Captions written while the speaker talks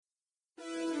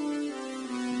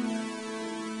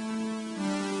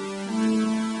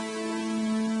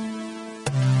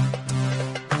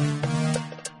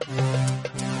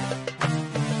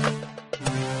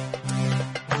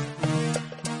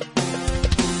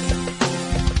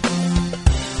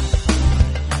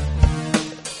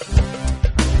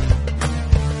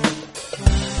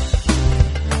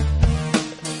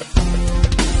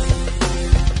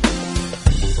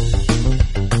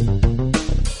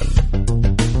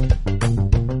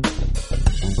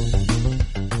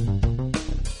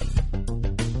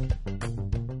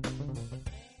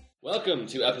Welcome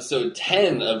to episode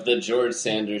 10 of The George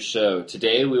Sanders Show.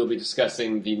 Today we will be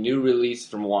discussing the new release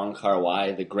from Wong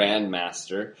Kar-wai, The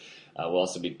Grandmaster. We'll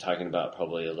also be talking about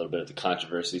probably a little bit of the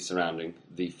controversy surrounding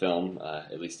the film,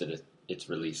 at least at its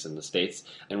release in the States.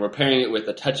 And we're pairing it with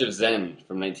A Touch of Zen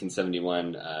from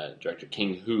 1971, director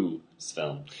King Hu's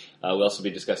film. We'll also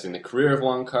be discussing the career of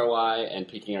Wong Kar-wai and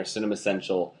picking our Cinema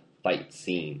Essential fight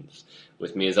scenes.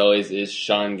 With me, as always, is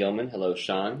Sean Gilman. Hello,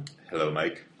 Sean. Hello,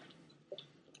 Mike.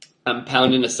 I'm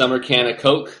pounding a summer can of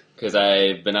Coke because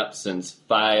I've been up since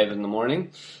 5 in the morning,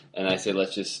 and I say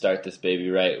let's just start this baby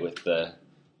right with a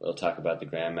little talk about the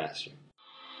Grandmaster.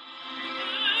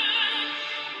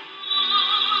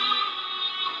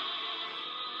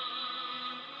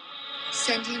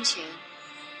 3天前，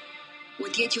我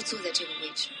爹就坐在这个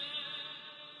位置。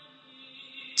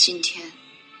今天，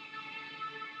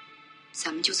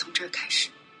咱们就从这儿开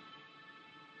始。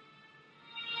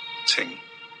請。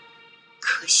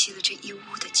可惜了这一屋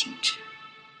的精致。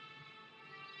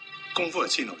功夫係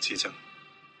千勞之爭，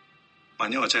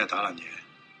萬一我真係打爛嘢，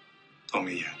當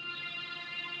你贏。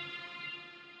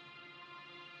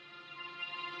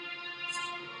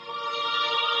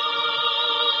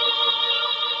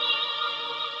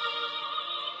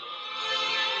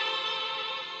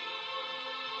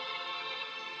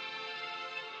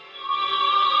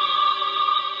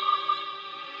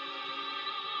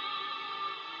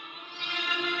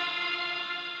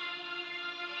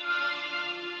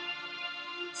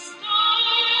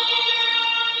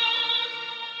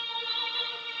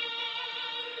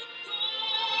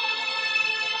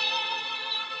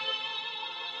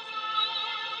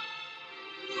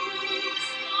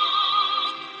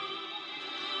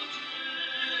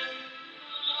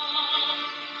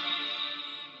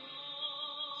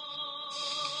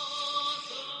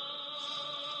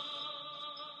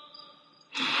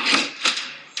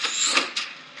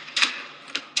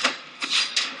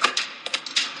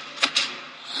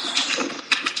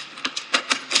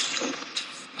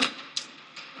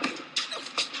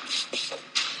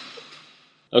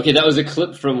Okay, that was a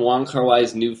clip from Wong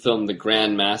Kar-wai's new film, The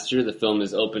Grandmaster. The film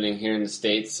is opening here in the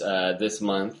States this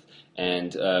month,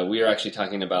 and we are actually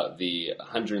talking about the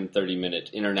 130-minute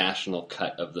international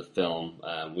cut of the film.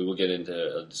 We will get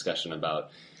into a discussion about,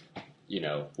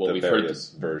 what we've heard.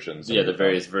 Versions. Yeah, the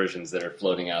various versions that are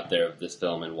floating out there of this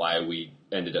film and why we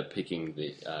ended up picking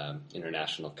the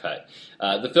international cut.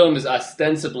 The film is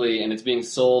ostensibly, and it's being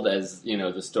sold as,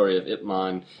 the story of Ip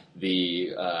Man,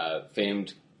 the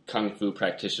famed Kung Fu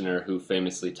practitioner who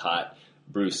famously taught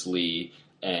Bruce Lee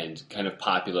and kind of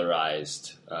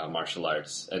popularized martial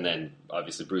arts. And then,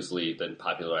 obviously, Bruce Lee then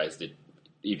popularized it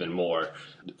even more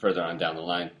further on down the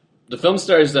line. The film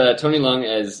stars Tony Leung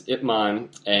as Ip Man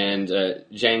and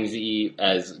Zhang Ziyi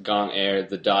as Gong Er,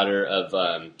 the daughter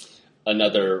of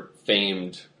another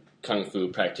famed Kung Fu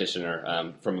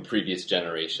practitioner from a previous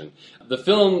generation. The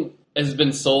film has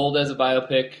been sold as a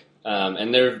biopic,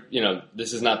 and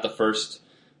this is not the first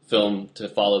film to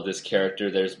follow this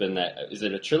character. There's been is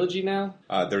it a trilogy now?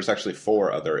 There's actually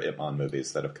 4 other Ip Man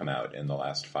movies that have come out in the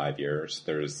last 5 years.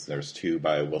 There's 2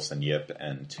 by Wilson Yip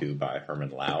and 2 by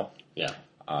Herman Lau. Yeah.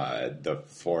 The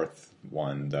 4th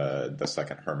one, the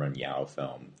second Herman Yao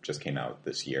film, just came out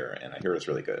this year, and I hear it's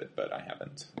really good, but I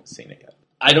haven't seen it yet.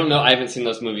 I don't know. I haven't seen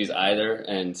those movies either,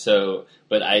 and so,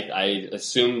 but I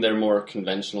assume they're more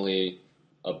conventionally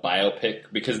a biopic,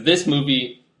 because this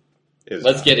movie,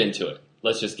 let's get into it.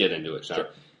 Let's just get into it, Sean. Sure.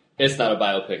 It's not a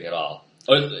biopic at all.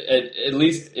 Or at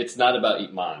least it's not about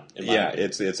Ip Man. Yeah,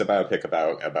 it's a biopic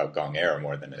about Gong Er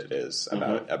more than it is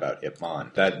about Ip Man.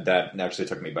 That actually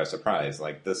took me by surprise.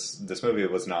 Like this movie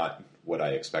was not what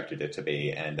I expected it to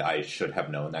be, and I should have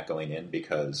known that going in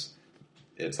because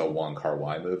it's a Wong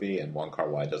Kar-wai movie, and Wong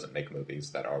Kar-wai doesn't make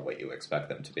movies that are what you expect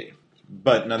them to be.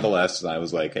 But nonetheless, I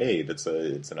was like, hey,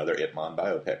 it's another Ip Man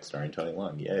biopic starring Tony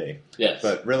Leung. Yay. Yes.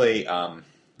 But really,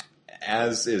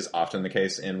 as is often the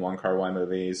case in Wong Kar-wai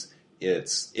movies,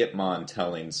 it's Ip Man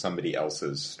telling somebody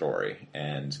else's story,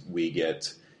 and we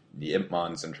get Ip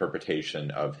Man's interpretation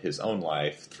of his own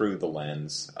life through the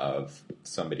lens of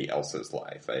somebody else's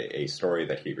life, a story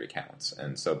that he recounts.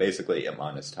 And so basically Ip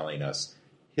Man is telling us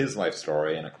his life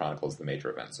story, and it chronicles the major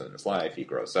events in his life. He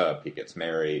grows up, he gets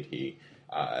married, he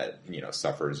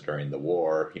suffers during the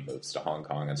war, he moves to Hong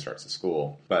Kong and starts a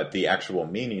school. But the actual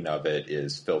meaning of it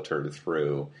is filtered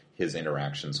through his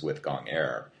interactions with Gong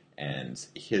Er and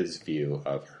his view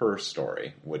of her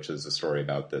story, which is a story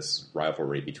about this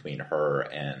rivalry between her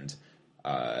and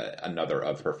another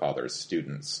of her father's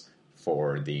students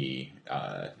for the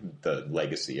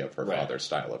legacy of her father's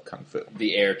style of kung fu.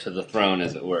 The heir to the throne,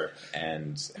 as it were.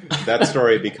 And that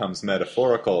story becomes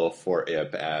metaphorical for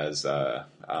Ip as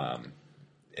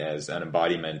as an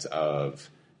embodiment of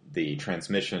the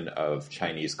transmission of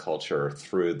Chinese culture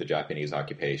through the Japanese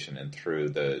occupation and through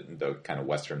the kind of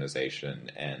westernization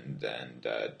and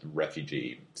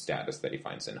refugee status that he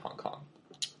finds in Hong Kong.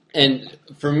 And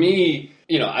for me,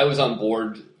 I was on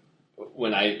board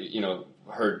when I,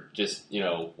 heard just,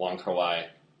 Wong Kar-wai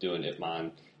doing Ip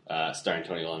Man, starring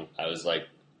Tony Leung. I was like,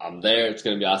 I'm there, it's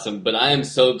going to be awesome. But I am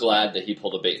so glad that he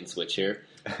pulled a bait and switch here.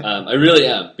 I really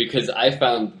am, because I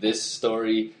found this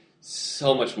story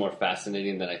so much more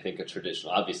fascinating than I think a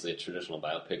traditional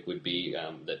biopic would be.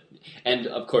 And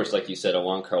of course, like you said, a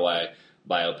Wong Kar-wai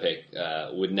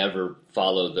biopic would never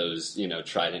follow those,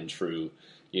 tried and true,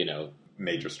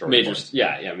 major story points.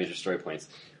 Major story points.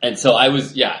 And so I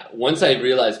was, once I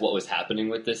realized what was happening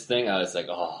with this thing, I was like,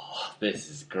 oh,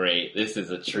 this is great. This is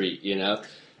a treat,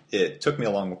 It took me a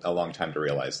long time to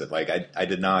realize that. Like, I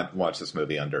did not watch this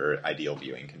movie under ideal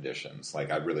viewing conditions.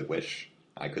 Like, I really wish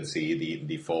I could see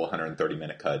the full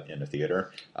 130-minute cut in a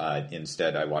theater.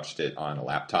 Instead, I watched it on a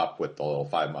laptop with the little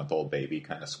 5-month-old baby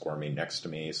kind of squirming next to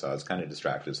me, so I was kind of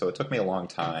distracted. So it took me a long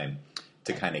time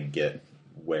to kind of get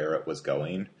where it was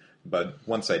going. But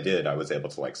once I did, I was able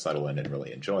to like settle in and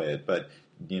really enjoy it. But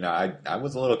I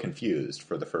was a little confused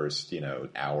for the first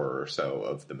hour or so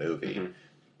of the movie. Mm-hmm.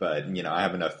 But I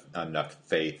have enough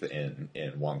faith in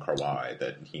Wong Kar-wai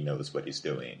that he knows what he's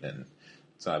doing, and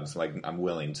so I was like, I'm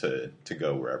willing to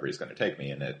go wherever he's going to take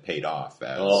me, and it paid off.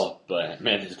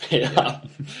 It paid off.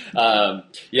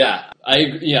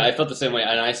 I felt the same way,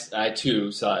 and I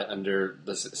too saw it under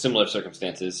the similar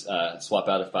circumstances. Swap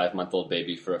out a 5-month-old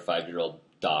baby for a 5-year-old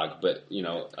dog, but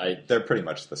they're pretty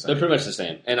much the same. They're pretty much the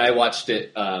same, and I watched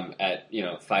it at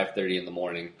 5:30 in the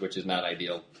morning, which is not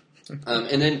ideal.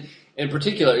 And then in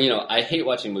particular, I hate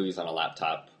watching movies on a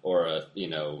laptop or a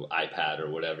iPad or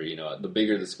whatever. The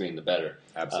bigger the screen, the better.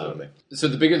 Absolutely. So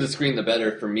the bigger the screen, the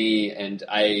better for me. And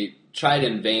I tried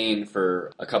in vain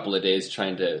for a couple of days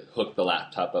trying to hook the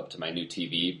laptop up to my new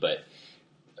TV, but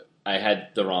I had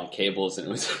the wrong cables, and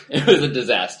it was a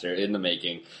disaster in the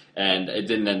making, and it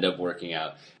didn't end up working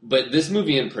out. But this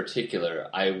movie in particular,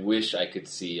 I wish I could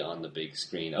see on the big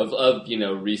screen of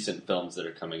recent films that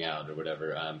are coming out or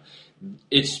whatever.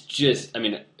 It's just,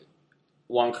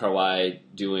 Wong Kar-wai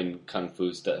doing kung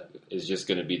fu stuff is just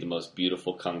going to be the most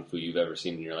beautiful kung fu you've ever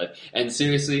seen in your life. And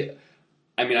seriously,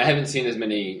 I haven't seen as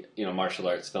many martial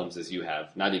arts films as you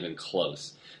have, not even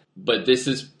close. But this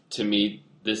is, to me,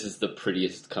 this is the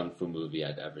prettiest kung fu movie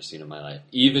I've ever seen in my life.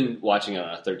 Even watching it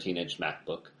on a 13-inch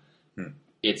MacBook,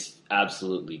 it's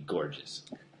absolutely gorgeous.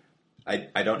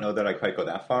 I don't know that I quite go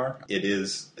that far. It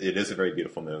is a very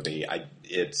beautiful movie.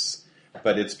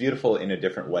 But it's beautiful in a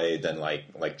different way than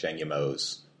like Zhang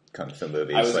Yimou's kung fu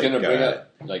movies. I was going to bring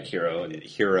up like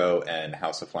Hero and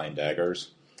House of Flying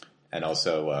Daggers, and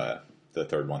also the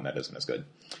third one that isn't as good.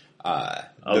 A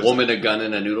Woman, a Gun,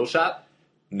 in a Noodle Shop?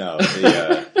 No,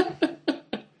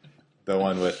 the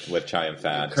one with Chow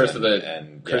Yun-fat Curse of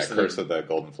the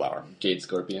Golden Flower. Jade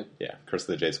Scorpion? Yeah, Curse of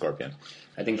the Jade Scorpion.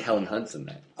 I think Helen Hunt's in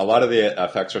that. A lot of the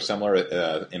effects are similar,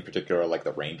 in particular like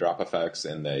the raindrop effects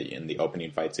in the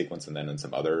opening fight sequence, and then in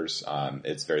some others.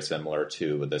 It's very similar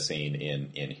to the scene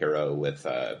in Hero with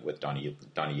Donnie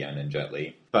Yen and Jet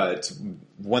Li. But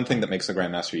one thing that makes the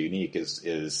Grandmaster unique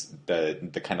is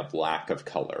the kind of lack of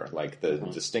color. Like the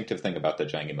distinctive thing about the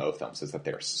Zhang Yimou films is that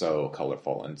they're so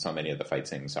colorful, and so many of the fight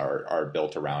scenes are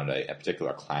built around a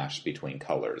particular clash between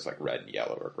colors, like red and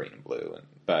yellow or green and blue.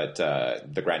 But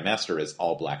the Grandmaster is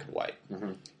all black and white.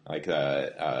 Mm-hmm. Like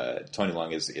Tony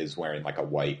Leung is wearing like a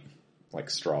white like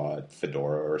straw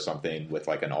fedora or something with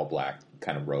like an all black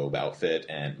kind of robe outfit,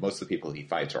 and most of the people he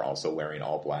fights are also wearing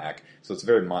all black. So it's a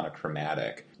very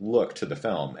monochromatic look to the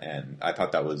film, and I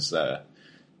thought that was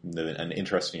an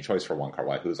interesting choice for Wong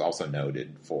Kar-wai, who's also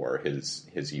noted for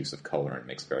his use of color and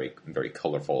makes very, very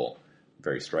colorful,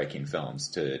 very striking films.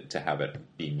 To have it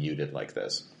be muted like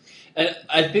this, and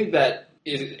I think that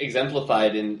is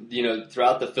exemplified in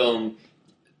throughout the film.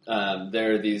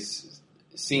 There are these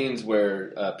scenes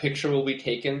where a picture will be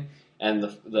taken, and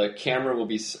the camera will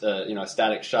be a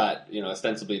static shot,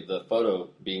 ostensibly the photo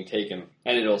being taken,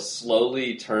 and it'll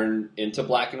slowly turn into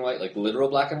black and white, like literal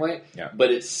black and white. Yeah.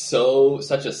 But it's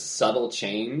such a subtle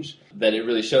change that it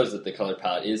really shows that the color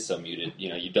palette is so muted.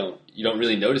 You don't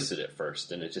really notice it at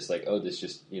first, and it's just like, oh, this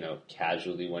just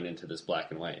casually went into this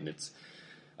black and white, and it's.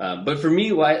 But for me,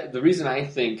 the reason I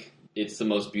think it's the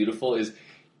most beautiful is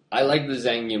I like the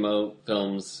Zhang Yimou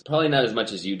films, probably not as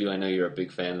much as you do. I know you're a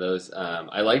big fan of those.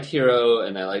 I liked Hero,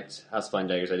 and I liked House of Flying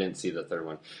Daggers. I didn't see the third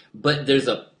one. But there's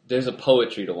a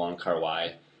poetry to Wong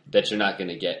Kar-wai that you're not going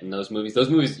to get in those movies. Those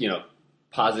movies,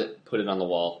 pause it, put it on the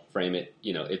wall, frame it.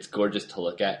 It's gorgeous to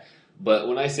look at. But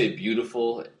when I say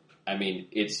beautiful, I mean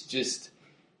it's just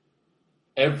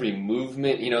every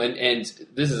movement. And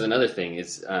this is another thing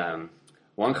is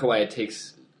Wong Kar-wai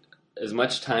takes as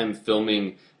much time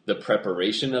filming the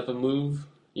preparation of a move.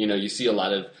 You see a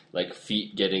lot of like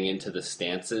feet getting into the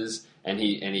stances, and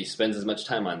he spends as much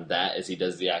time on that as he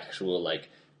does the actual like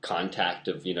contact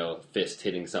of fist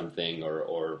hitting something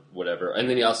or whatever. And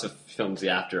then he also films the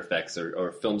after effects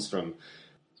or films from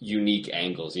unique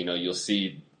angles. You'll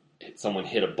see someone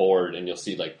hit a board, and you'll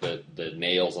see like the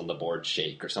nails on the board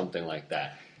shake or something like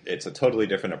that. It's a totally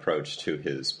different approach to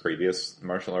his previous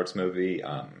martial arts movie,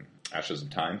 Ashes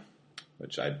of Time,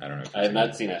 which I don't know if I have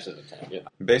not seen Ashes of Time. Yeah.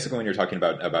 Basically, when you're talking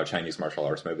about Chinese martial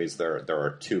arts movies, there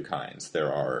are two kinds.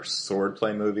 There are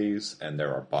swordplay movies, and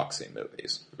there are boxing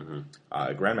movies. Mm-hmm.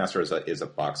 Grandmaster is a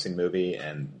boxing movie,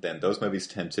 and then those movies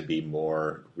tend to be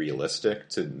more realistic,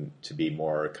 to be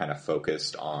more kind of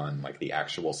focused on like the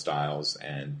actual styles,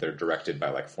 and they're directed by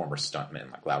like former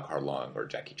stuntmen like Leung or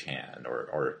Jackie Chan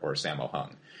or Sammo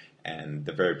Hung. And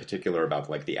they're very particular about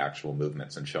like the actual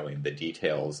movements and showing the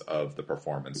details of the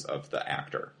performance of the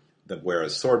actor.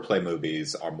 Whereas swordplay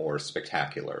movies are more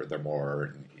spectacular.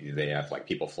 They have like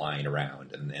people flying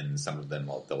around, and some of them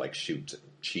they'll like shoot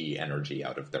chi energy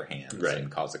out of their hands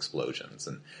and cause explosions.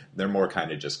 And they're more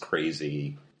kind of just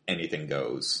crazy, anything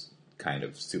goes kind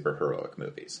of super heroic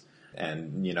movies.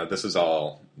 And, this is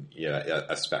all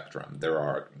a spectrum. There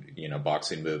are,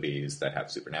 boxing movies that have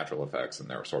supernatural effects, and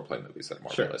there are swordplay movies that are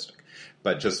more realistic.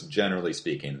 But just generally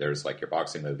speaking, there's like your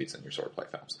boxing movies and your swordplay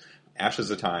films.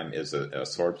 Ashes of Time is a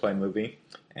swordplay movie,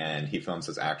 and he films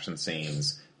his action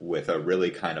scenes with a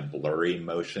really kind of blurry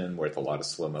motion, with a lot of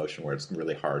slow motion, where it's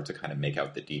really hard to kind of make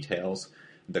out the details.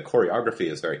 The choreography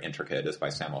is very intricate. It's by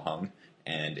Sammo Hung.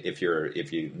 And if you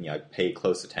pay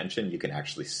close attention, you can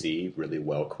actually see really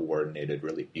well coordinated,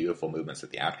 really beautiful movements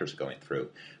that the actors are going through.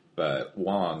 But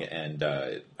Wong and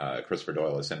Christopher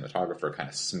Doyle, as cinematographer, kind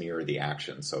of smear the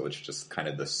action, so it's just kind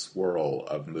of the swirl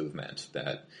of movement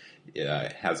that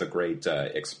has a great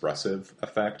expressive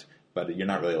effect. But you're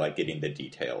not really like getting the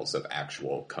details of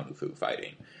actual kung fu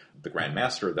fighting. The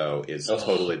Grandmaster, though, is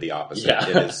totally the opposite.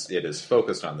 Yeah. It is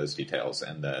focused on those details,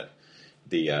 and the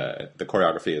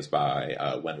choreography is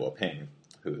by Wen Wo-ping,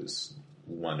 who's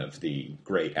one of the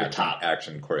great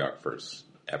action choreographers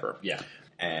ever. Yeah.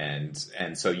 And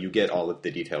so you get all of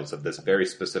the details of this very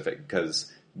specific,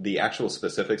 because the actual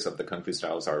specifics of the kung fu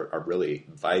styles are really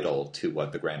vital to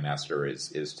what the Grandmaster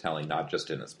is telling, not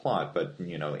just in its plot, but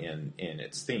in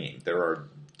its theme. There are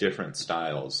different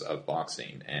styles of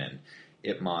boxing, and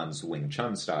Ip Man's Wing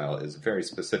Chun style is a very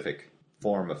specific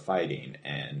form of fighting,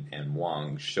 and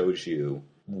Wong shows you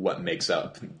what makes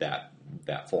up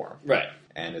that form. Right.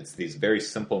 And it's these very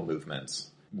simple movements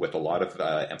with a lot of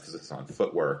emphasis on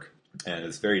footwork, and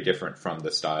it's very different from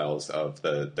the styles of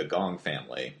the Gong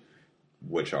family,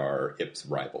 which are Ip's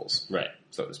rivals, right,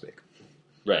 so to speak.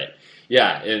 Right.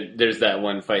 Yeah, and there's that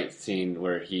one fight scene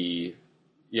where he,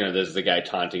 there's the guy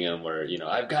taunting him where,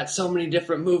 I've got so many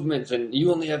different movements and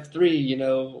you only have 3,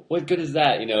 what good is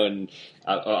that? And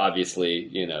obviously,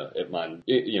 Ip Man,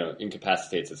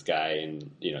 incapacitates this guy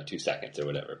in, 2 seconds or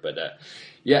whatever. But,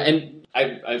 yeah, and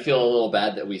I feel a little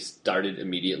bad that we started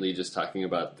immediately just talking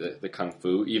about the Kung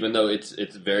Fu, even though it's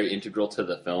very integral to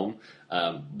the film.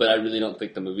 But I really don't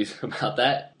think the movie's about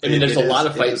that. I mean, there's a lot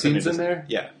of fight scenes in there.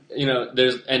 Yeah.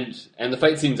 There's, and the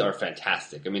fight scenes are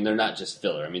fantastic. I mean, they're not just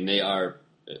filler. I mean, they are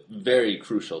very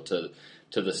crucial to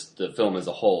the film as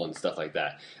a whole and stuff like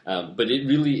that. But it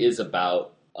really is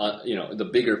about, the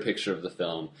bigger picture of the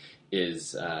film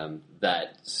is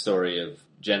that story of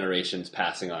generations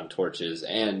passing on torches,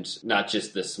 and not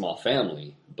just this small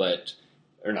family,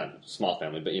 or not small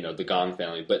family, but, the Gong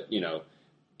family, but,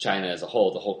 China as a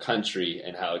whole, the whole country,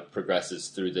 and how it progresses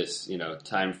through this,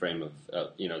 time frame of,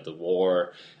 the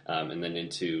war, and then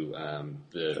into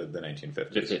the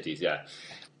 1950s. The 50s, yeah.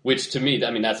 Which, to me,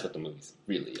 I mean, that's what the movie's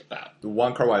really about.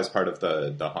 Wong Kar-wai is part of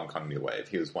the Hong Kong New Wave.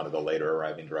 He was one of the later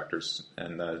arriving directors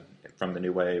from the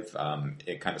New Wave.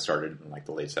 It kind of started in like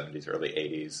the late 70s, early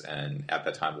 80s, and at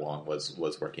that time Wong was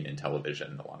working in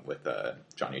television along with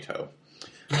Johnny To.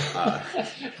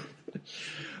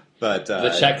 But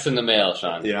the checks in the mail,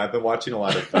 Sean. I've been watching a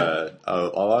lot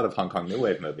of Hong Kong New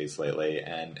Wave movies lately,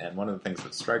 and one of the things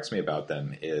that strikes me about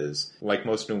them is, like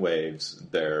most New Waves,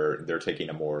 they're taking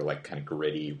a more like kind of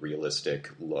gritty, realistic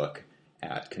look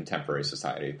at contemporary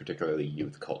society, particularly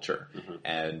youth culture. Mm-hmm.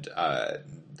 And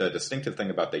the distinctive thing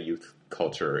about the youth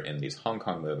culture in these Hong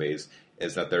Kong movies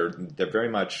is that they're very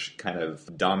much kind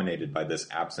of dominated by this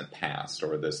absent past,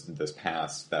 or this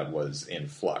past that was in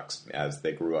flux as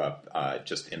they grew up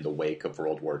just in the wake of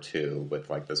World War II, with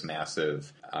like this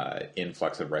massive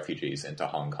influx of refugees into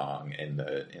Hong Kong in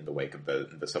the wake of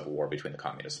the Civil War between the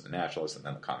communists and the nationalists, and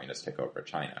then the communists take over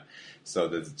China. So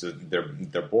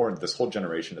they're born. This whole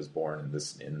generation is born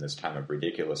in this time of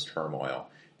ridiculous turmoil.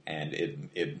 And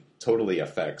it totally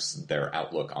affects their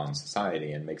outlook on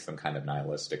society and makes them kind of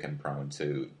nihilistic and prone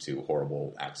to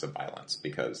horrible acts of violence,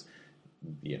 because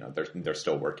they're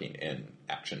still working in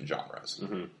action genres.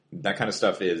 Mm-hmm. That kind of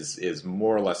stuff is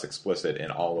more or less explicit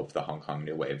in all of the Hong Kong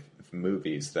New Wave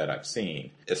movies that I've seen,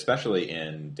 especially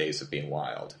in Days of Being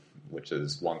Wild, which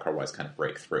is Wong Kar-wai's kind of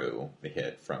breakthrough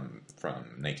hit from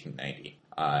 1990.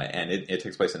 And it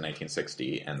takes place in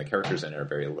 1960, and the characters in it are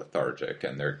very lethargic,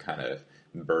 and they're kind of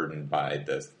burdened by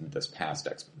this past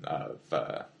of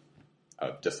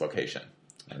dislocation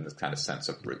and this kind of sense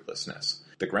of rootlessness.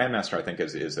 The Grandmaster, I think,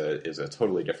 is a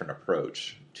totally different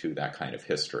approach to that kind of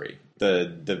history.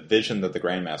 The vision that the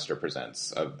Grandmaster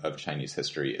presents of Chinese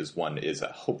history is a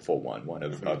hopeful one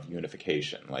of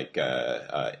unification. Like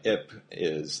Ip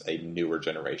is a newer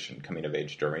generation coming of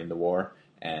age during the war,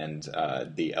 and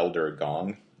the elder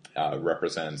Gong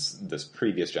represents this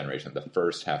previous generation, the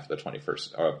first half of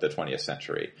the 20th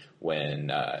century,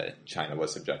 when China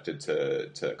was subjected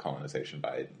to colonization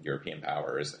by European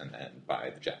powers and then by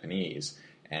the Japanese.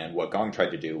 And what Gong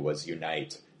tried to do was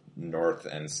unite North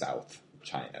and South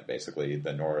China, basically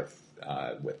the North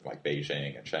with like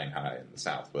Beijing and Shanghai, and the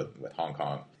South with Hong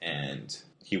Kong. And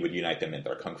he would unite them in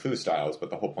their kung fu styles, but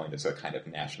the whole point is a kind of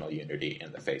national unity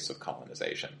in the face of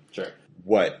colonization. Sure.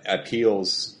 What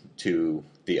appeals to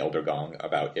the elder Gong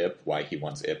about Ip, why he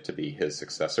wants Ip to be his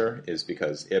successor, is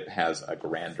because Ip has a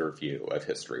grander view of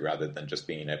history rather than just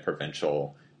being a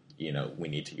provincial, we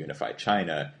need to unify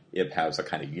China. Ip has a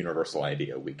kind of universal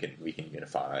idea. We can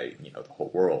unify, the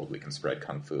whole world. We can spread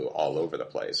kung fu all over the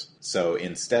place. So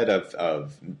instead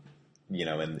of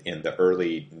in the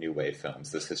early New Wave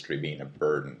films, this history being a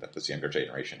burden that this younger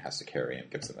generation has to carry and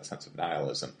gives them a sense of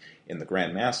nihilism, in the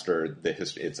Grandmaster,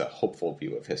 it's a hopeful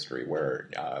view of history where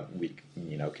we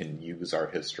can use our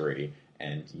history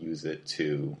and use it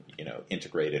to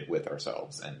integrate it with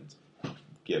ourselves and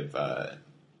give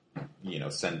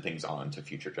send things on to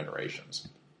future generations.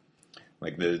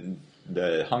 Like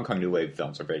the Hong Kong New Wave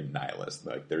films are very nihilist.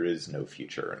 Like there is no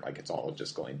future, and like it's all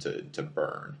just going to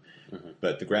burn. Mm-hmm.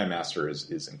 But the Grandmaster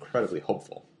is incredibly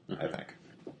hopeful, mm-hmm. I think.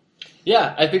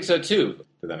 Yeah, I think so too.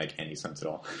 Did that make any sense at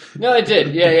all? No, it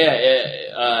did.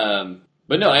 Yeah.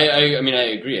 But no, I mean,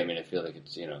 I agree. I mean, I feel like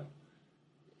it's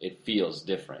it feels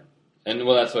different, and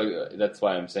well, that's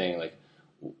why I'm saying, like,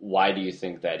 why do you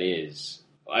think that is?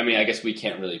 I mean, I guess we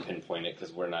can't really pinpoint it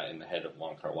because we're not in the head of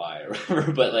Wong Kar-wai or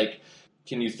whatever, but like,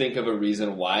 can you think of a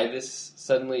reason why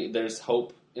there's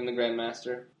hope in the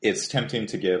Grandmaster? It's tempting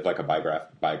to give like a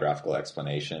biographical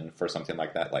explanation for something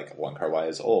like that, like Wong Kar-wai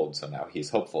is old, so now he's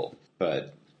hopeful.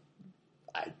 But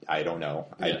I don't know.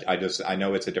 Yeah. I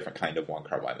know it's a different kind of Wong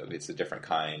Kar-wai movie. It's a different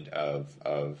kind of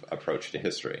approach to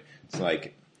history. It's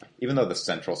like, even though the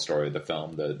central story of the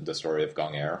film, the story of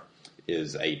Gong Er,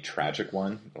 is a tragic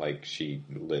one. Like, she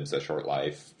lives a short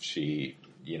life. She,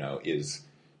 is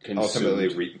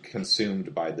ultimately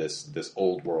consumed by this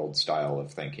old world style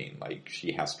of thinking. Like,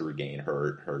 she has to regain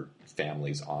her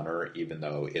family's honor, even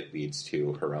though it leads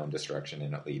to her own destruction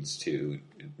and it leads to,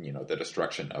 the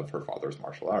destruction of her father's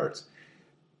martial arts.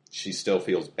 She still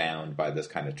feels bound by this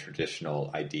kind of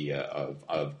traditional idea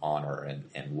of honor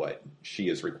and what she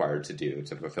is required to do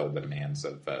to fulfill the demands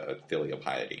of filial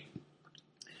piety.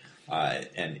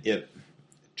 And it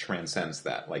transcends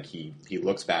that. Like, he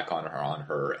looks back on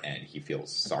her and he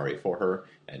feels sorry for her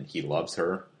and he loves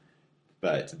her,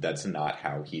 but that's not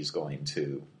how he's going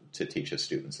to teach his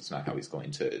students. It's not how he's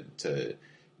going to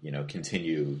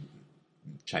continue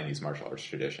Chinese martial arts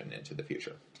tradition into the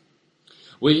future.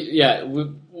 Well, yeah,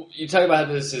 you talk about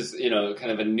this as,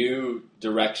 kind of a new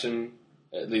direction.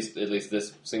 At least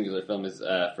this singular film is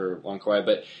for Wong Kar-wai,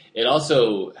 but it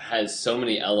also has so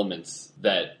many elements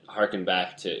that harken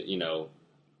back to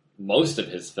most of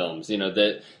his films.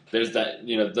 That there's that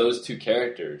those two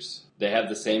characters, they have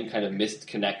the same kind of missed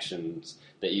connections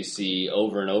that you see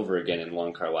over and over again in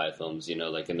Wong Kar-wai films.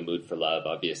 Like In the Mood for Love,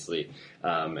 obviously,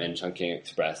 and Chungking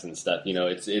Express and stuff.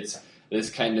 It's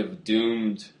this kind of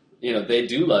doomed. They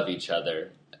do love each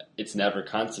other. It's never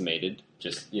consummated.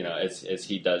 Just, as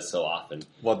he does so often.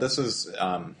 Well, this is,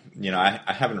 I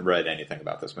haven't read anything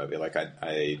about this movie. Like,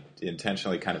 I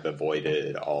intentionally kind of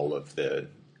avoided all of the,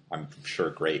 I'm sure,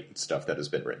 great stuff that has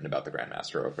been written about the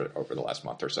Grandmaster over the last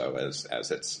month or so as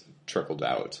it's trickled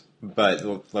out.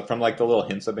 But from like the little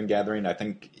hints I've been gathering, I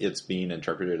think it's being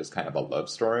interpreted as kind of a love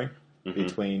story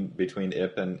between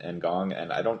Ip and Gong,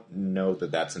 and I don't know that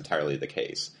that's entirely the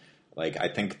case. Like, I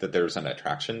think that there's an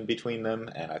attraction between them,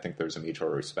 and I think there's a mutual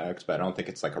respect, but I don't think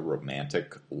it's like a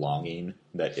romantic longing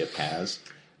that Ip has.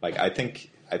 Like, I think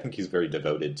he's very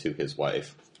devoted to his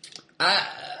wife. I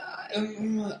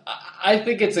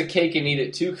think it's a cake and eat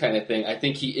it too kind of thing. I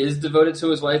think he is devoted to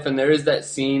his wife, and there is that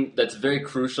scene that's very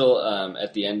crucial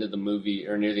at the end of the movie,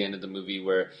 or near the end of the movie,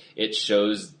 where it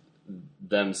shows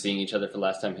them seeing each other for the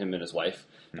last time, him and his wife,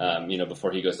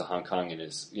 before he goes to Hong Kong and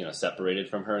is, separated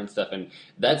from her and stuff. And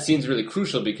that scene's really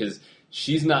crucial because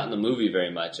she's not in the movie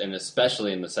very much, and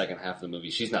especially in the second half of the movie,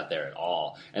 she's not there at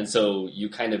all. And so you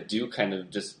kind of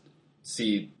just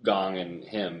see Gong and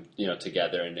him,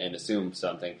 together and assume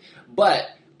something. But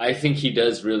I think he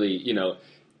does really,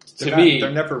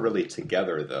 they're never really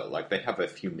together though. Like, they have a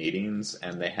few meetings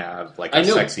and they have like a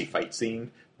sexy fight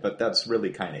scene, but that's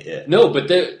really kind of it. No, but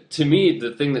to me,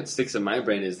 the thing that sticks in my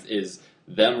brain is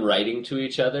them writing to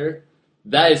each other.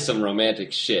 That is some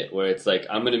romantic shit where it's like,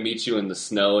 I'm going to meet you in the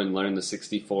snow and learn the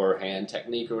 64 hand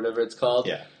technique or whatever it's called.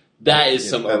 Yeah. That is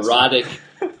some erotic,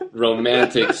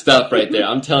 romantic stuff right there.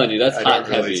 I'm telling you, that's hot and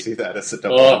heavy. I don't really see that as a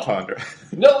double entendre.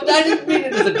 No, I didn't mean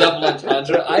it as a double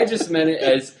entendre. I just meant it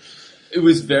as,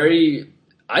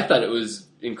 I thought it was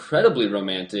incredibly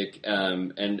romantic,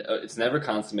 and it's never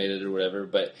consummated or whatever,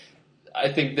 but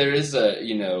I think there is a,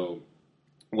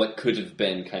 what could have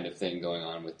been kind of thing going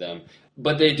on with them.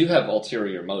 But they do have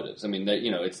ulterior motives. I mean,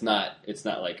 it's not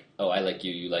like, oh, I like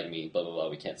you, you like me, blah, blah, blah,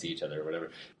 we can't see each other or whatever.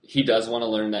 He does want to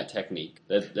learn that technique.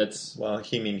 That's... Well,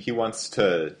 he wants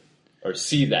to... Or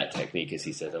see that technique, as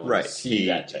he says. I want to see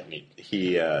that technique.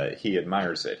 He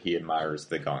admires it. He admires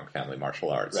the Gong family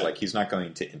martial arts. Right. Like, he's not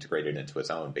going to integrate it into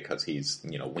his own because he's,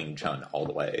 Wing Chun all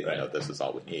the way. Right. This is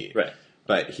all we need. Right.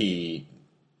 But he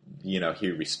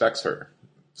respects her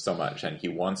so much, and he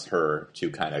wants her to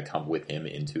kind of come with him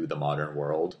into the modern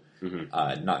world.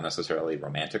 Mm-hmm. Not necessarily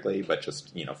romantically, but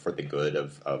just, for the good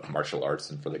of martial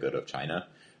arts and for the good of China.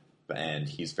 And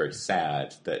he's very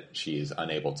sad that she's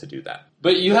unable to do that.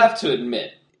 But you have to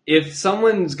admit, if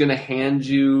someone's going to hand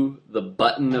you the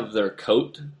button of their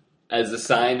coat as a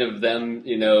sign of them,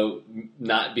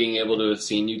 not being able to have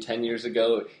seen you 10 years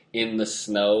ago in the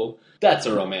snow, that's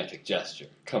a romantic gesture.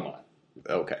 Come on.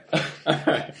 Okay. All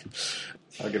right.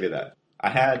 I'll give you that. I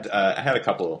had a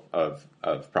couple of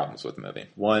problems with the movie.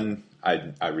 One,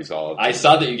 I resolved. I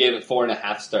saw that you gave it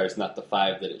 4.5 stars, not the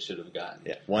 5 that it should have gotten.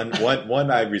 Yeah,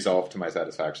 one I resolved to my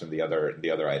satisfaction. The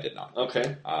other I did not.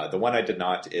 Okay. The one I did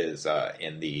not is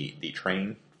in the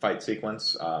train fight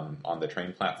sequence on the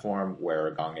train platform where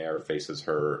Gong Air faces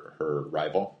her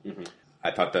rival. Mm-hmm.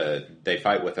 I thought they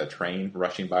fight with a train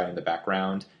rushing by in the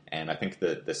background, and I think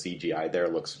the CGI there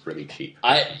looks really cheap.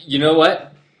 You know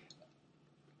what?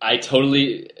 That's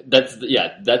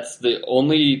the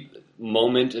only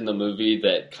moment in the movie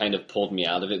that kind of pulled me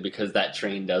out of it because that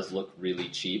train does look really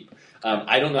cheap.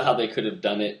 I don't know how they could have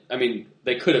done it. I mean,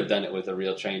 they could have done it with a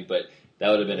real train, but that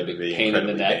would have been a big pain in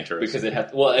the neck because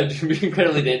it'd be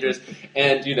incredibly dangerous,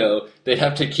 and they'd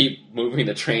have to keep moving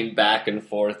the train back and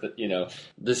forth. The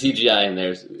CGI in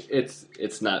there,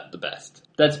 it's not the best.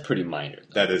 That's pretty minor,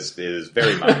 though. That is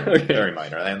very minor, Okay. Very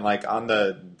minor, and like on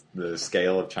the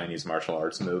scale of Chinese martial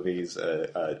arts movies,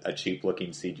 a cheap-looking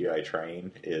CGI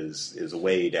train is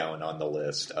way down on the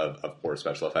list of poor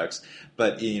special effects.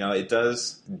 But it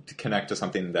does connect to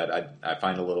something that I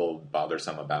find a little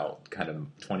bothersome about kind of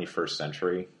 21st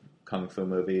century kung fu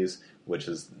movies, which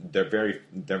is they're very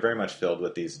much filled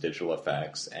with these digital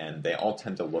effects, and they all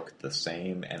tend to look the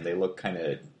same, and they look kind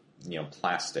of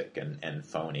plastic and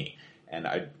phony, and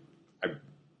I'm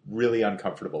really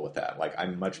uncomfortable with that. Like, I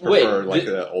much prefer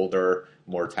the older,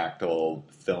 more tactile,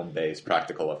 film-based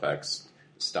practical effects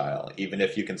style. Even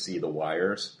if you can see the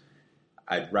wires,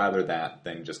 I'd rather that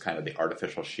than just kind of the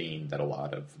artificial sheen that a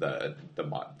lot of the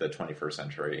 21st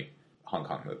century Hong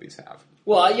Kong movies have.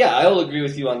 Well, yeah, I'll agree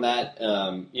with you on that.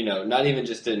 Not even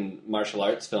just in martial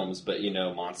arts films, but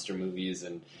monster movies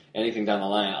and anything down the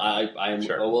line. I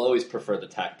will always prefer the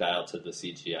tactile to the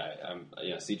CGI.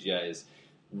 CGI is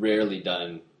rarely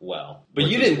done well. But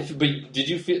you didn't. But did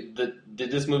you feel that?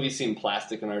 Did this movie seem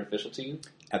plastic and artificial to you?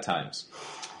 At times,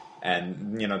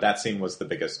 and that scene was the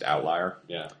biggest outlier.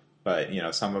 Yeah. But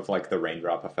some of like the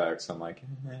raindrop effects, I'm like,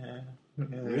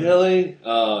 really?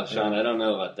 Oh, Sean, I don't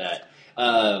know about that.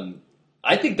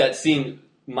 I think that scene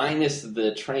minus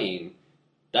the train,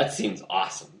 that scene's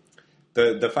awesome.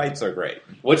 The fights are great.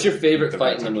 What's your favorite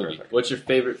fight in the movie? Terrific. What's your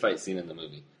favorite fight scene in the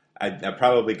movie? I'd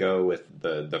probably go with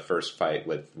the first fight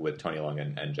with Tony Leung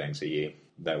and Zhang Ziyi.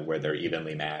 that where they're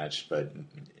evenly matched. But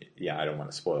yeah, I don't want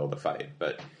to spoil the fight,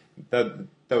 but that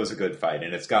was a good fight,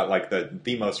 and it's got like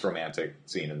the most romantic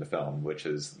scene in the film, which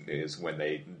is when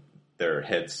their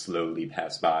heads slowly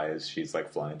pass by as she's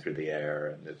like flying through the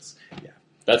air, and it's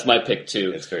That's my pick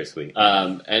too. It's very sweet.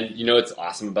 And you know what's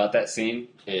awesome about that scene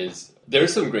is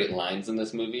there's some great lines in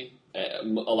this movie. A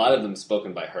lot of them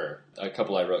spoken by her. A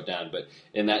couple I wrote down, but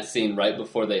in that scene right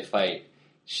before they fight,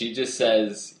 she just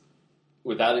says,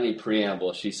 without any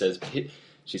preamble, she says,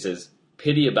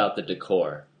 "Pity about the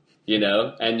decor," you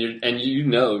know, and you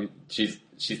know she's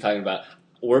talking about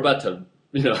we're about to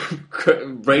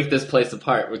break this place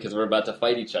apart because we're about to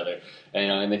fight each other,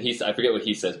 and then I forget what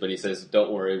he says, but he says,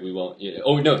 "Don't worry, we won't."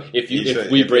 Oh no, if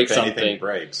we break something,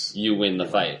 breaks, you win the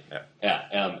fight.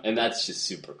 Yeah, and that's just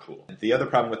super cool. The other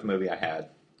problem with the movie I had,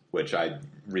 which I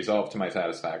resolved to my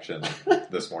satisfaction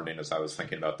this morning as I was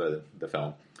thinking about the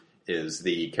film, is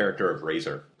the character of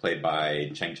Razor, played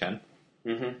by Chang Chen.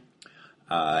 Mm-hmm.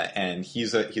 And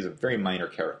he's a very minor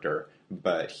character,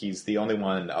 but he's the only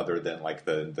one other than like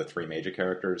the three major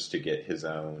characters to get his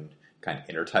own kind of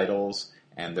intertitles.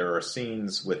 And there are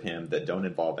scenes with him that don't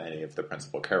involve any of the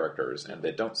principal characters and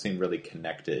that don't seem really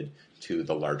connected to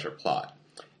the larger plot.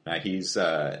 Now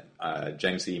Zhang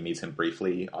Ziyi meets him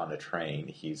briefly on a train.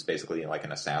 He's basically like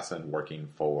an assassin working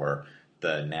for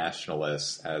the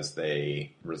nationalists as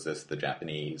they resist the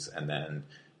Japanese and then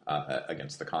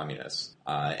against the communists.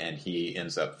 And he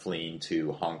ends up fleeing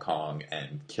to Hong Kong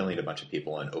and killing a bunch of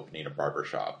people and opening a barber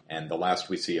shop. And the last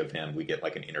we see of him, we get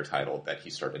like an intertitle that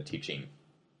he started teaching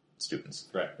students.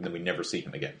 Right. And then we never see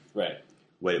him again. Right.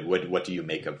 What do you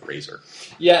make of Razor?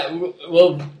 Yeah,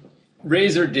 well,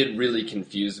 Razor did really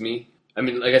confuse me. I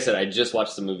mean, like I said, I just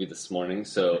watched the movie this morning,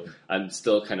 so I'm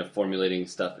still kind of formulating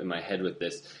stuff in my head with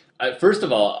this. First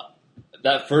of all,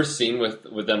 that first scene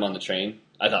with them on the train,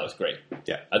 I thought was great.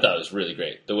 Yeah. I thought it was really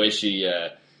great. The way she,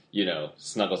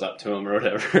 snuggles up to him or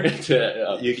whatever.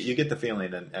 You get the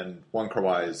feeling, and Wong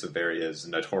Kar-wai is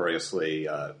notoriously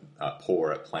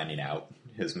poor at planning out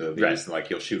his movies. Right. Like,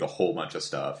 he'll shoot a whole bunch of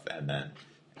stuff and then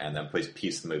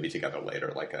piece the movie together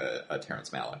later, like a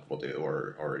Terrence Malick will do,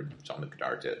 or Jean-Luc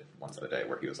Godard did once in a day,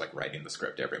 where he was like writing the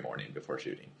script every morning before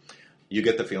shooting. You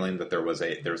get the feeling that there was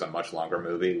a much longer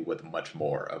movie with much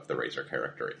more of the Razor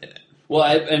character in it. Well,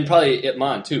 and probably Ip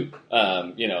Man too. I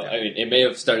mean, it may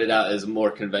have started out as more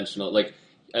conventional, like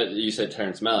you said,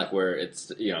 Terrence Malick, where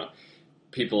it's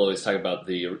people always talk about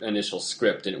the initial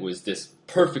script, and it was this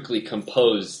perfectly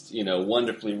composed,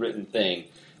 wonderfully written thing.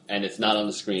 And it's not on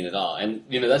the screen at all. And,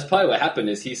 that's probably what happened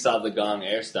is he saw the Gong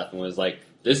Air stuff and was like,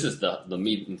 this is the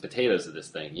meat and potatoes of this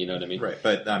thing. You know what I mean? Right.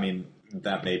 But, I mean,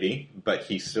 that may be. But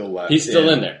he's still left. He's still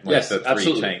in there. Like, yes,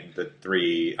 absolutely. The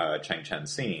three Chang Chen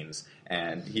scenes.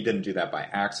 And he didn't do that by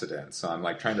accident. So I'm,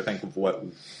 like, trying to think of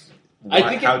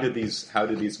how did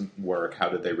these work? How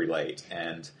did they relate?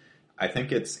 And I think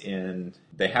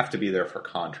they have to be there for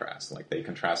contrast. Like, they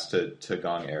contrast to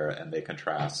Gong Air and they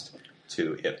contrast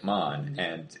to Ip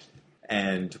Man,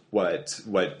 and what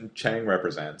Chang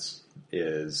represents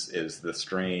is the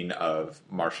strain of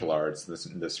martial arts,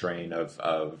 the strain of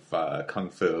kung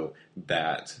fu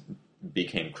that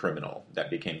became criminal, that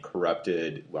became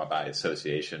corrupted by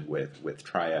association with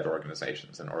triad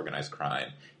organizations and organized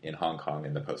crime in Hong Kong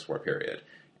in the post-war period,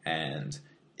 and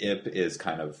Ip is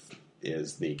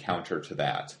the counter to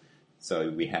that. So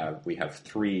we have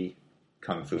three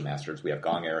kung fu masters. We have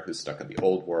Gong Air, who's stuck in the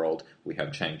old world. We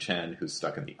have Chang Chen, who's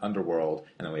stuck in the underworld,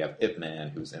 and then we have Ip Man,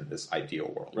 who's in this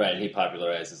ideal world. Right, he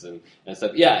popularizes and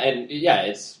stuff. Yeah,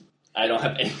 it's. I don't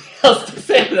have anything else to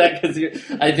say to that because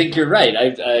I think you're right.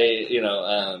 I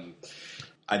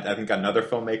think another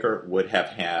filmmaker would have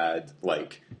had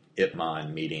like Ip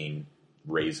Man meeting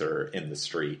Razor in the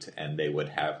street, and they would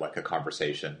have like a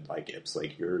conversation. Like Ip's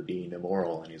like, "You're being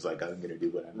immoral," and he's like, "I'm going to do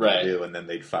what I'm going to do," and then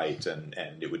they'd fight, and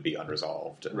it would be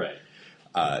unresolved. Right.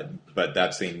 But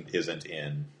that scene isn't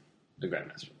in the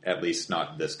Grandmaster, at least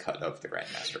not this cut of the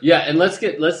Grandmaster. Yeah, and let's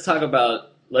talk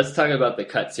about the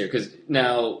cuts here because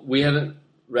now we haven't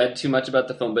read too much about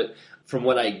the film, but from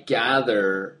what I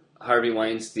gather, Harvey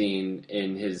Weinstein,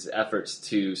 in his efforts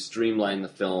to streamline the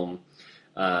film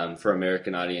for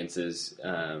American audiences,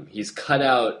 he's cut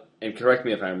out, and correct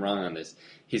me if I'm wrong on this,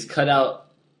 he's cut out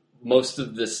most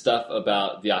of the stuff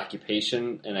about the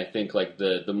occupation, and I think like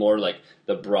the more like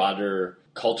the broader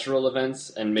cultural events,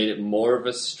 and made it more of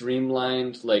a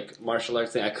streamlined like martial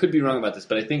arts thing. I could be wrong about this,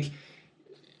 but I think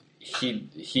he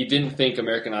didn't think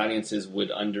American audiences would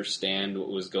understand what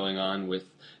was going on with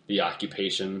the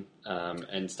occupation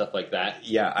and stuff like that.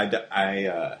 Yeah,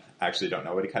 I actually don't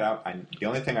know what he cut out. The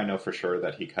only thing I know for sure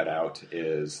that he cut out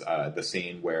is the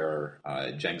scene where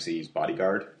Zhang Ziyi's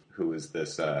bodyguard, who is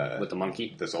this With the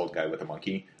monkey? this old guy with a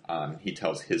monkey, he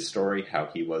tells his story, how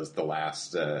he was the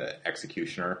last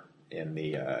executioner in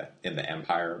the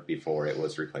Empire before it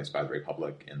was replaced by the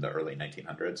Republic in the early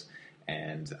 1900s,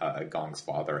 and Gong's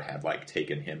father had like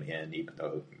taken him in, even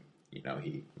though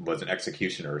he was an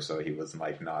executioner, so he was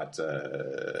like not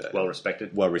Well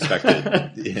respected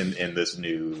in this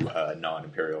new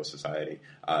non-imperial society.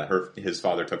 His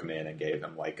father took him in and gave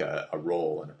him like a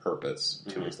role and a purpose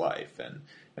to his life, and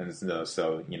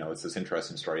so it's this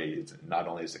interesting story. It's, not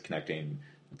only is it connecting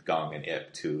Gong and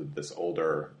Ip to this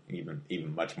older, even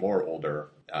much more older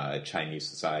Chinese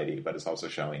society, but it's also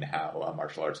showing how a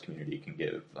martial arts community can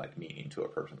give like meaning to a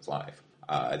person's life.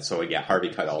 So yeah, Harvey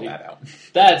cut all that out.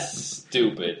 That's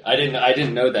stupid. I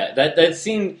didn't know that. That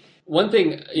scene. One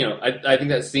thing, I think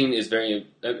that scene is very.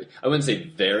 I wouldn't say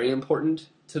very important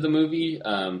to the movie.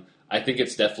 I think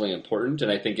it's definitely important, and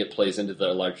I think it plays into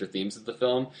the larger themes of the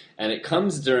film. And it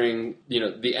comes during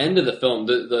the end of the film.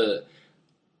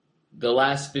 The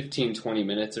last 15, 20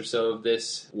 minutes or so of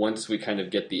this, once we kind of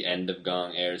get the end of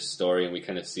Gong Air's story and we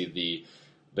kind of see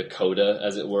the coda,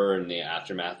 as it were, and the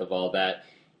aftermath of all that,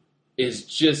 is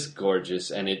just gorgeous.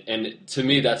 And to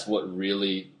me, that's what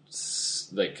really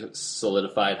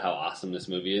solidified how awesome this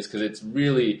movie is, because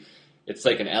it's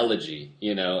like an elegy,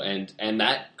 and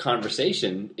that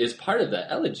conversation is part of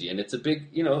that elegy, and it's a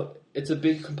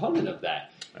big component of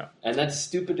that. Yeah. And that's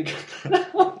stupid to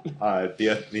cut out.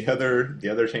 The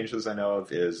other changes I know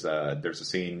of is there's a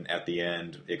scene at the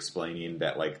end explaining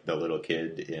that like the little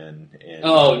kid in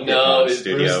is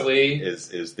studio Bruce Lee?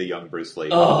 is the young Bruce Lee.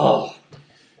 Oh.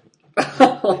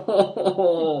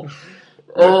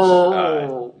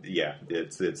 Yeah,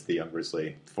 it's the young Bruce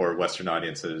Lee for Western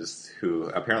audiences who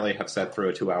apparently have sat through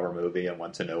a 2-hour movie and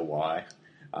want to know why.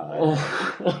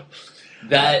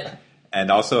 And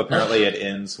also, apparently, it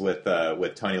ends with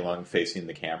Tony Leung facing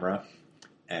the camera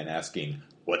and asking,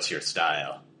 "What's your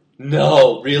style?"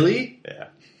 No, really? Yeah.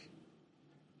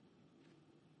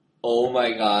 Oh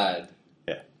my god.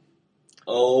 Yeah.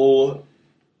 Oh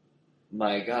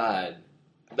my god.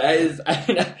 That is.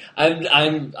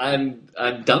 I'm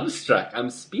dumbstruck. I'm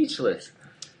speechless.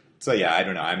 So yeah, I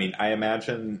don't know. I mean, I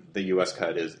imagine the U.S.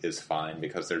 cut is fine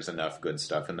because there's enough good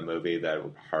stuff in the movie that it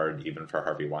would be hard even for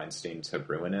Harvey Weinstein to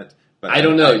ruin it. But I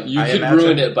don't know. You could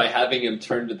ruin it by having him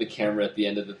turn to the camera at the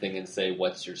end of the thing and say,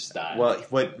 "What's your style?"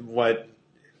 Well,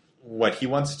 what he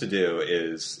wants to do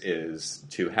is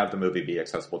to have the movie be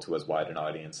accessible to as wide an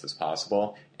audience as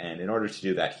possible, and in order to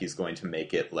do that, he's going to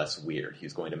make it less weird.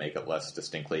 He's going to make it less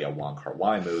distinctly a Wong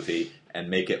Kar-wai movie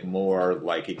and make it more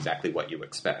like exactly what you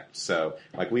expect. So,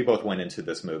 like, we both went into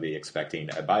this movie expecting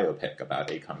a biopic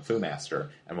about a kung fu master,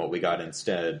 and what we got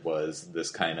instead was this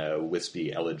kind of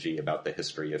wispy elegy about the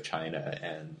history of China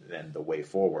and the way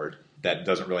forward that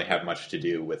doesn't really have much to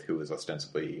do with who is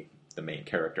ostensibly the main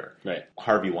character. Right.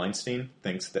 Harvey Weinstein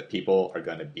thinks that people are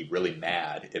going to be really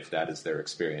mad if that is their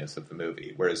experience of the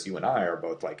movie, whereas you and I are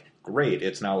both like, great,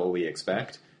 it's not what we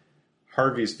expect.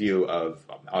 Harvey's view of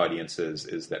audiences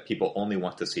is that people only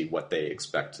want to see what they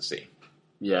expect to see.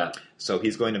 Yeah. So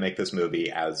he's going to make this movie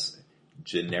as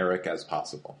generic as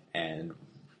possible. And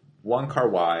Wong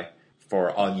Kar-wai,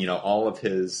 for all of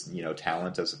his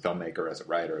talent as a filmmaker, as a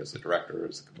writer, as a director,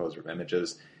 as a composer of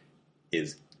images,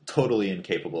 is totally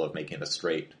incapable of making a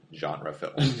straight genre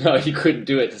film. No, he couldn't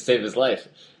do it to save his life.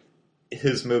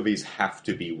 His movies have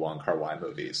to be Wong Kar-wai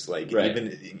movies. Like, right.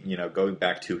 Even going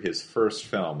back to his first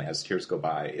film, As Tears Go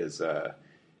By, is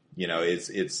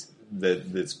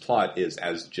this plot is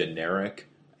as generic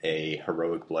a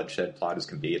heroic bloodshed plot as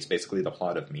can be. It's basically the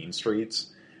plot of Mean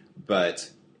Streets, but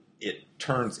it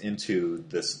turns into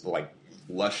this like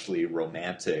lushly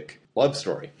romantic love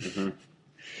story. Mm-hmm.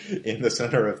 In the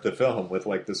center of the film with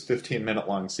like this 15-minute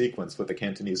long sequence with the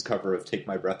Cantonese cover of Take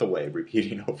My Breath Away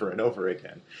repeating over and over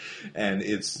again. And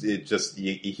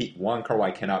Wong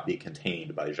Kar-wai cannot be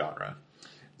contained by genre.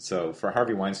 So for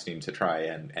Harvey Weinstein to try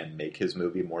and make his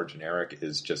movie more generic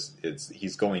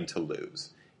he's going to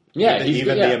lose. Yeah,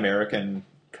 even the American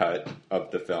cut of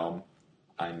the film,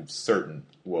 I'm certain,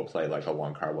 will play like a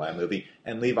Wong Kar-wai movie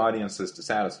and leave audiences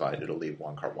dissatisfied. It'll leave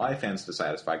Wong Kar-wai fans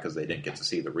dissatisfied because they didn't get to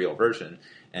see the real version,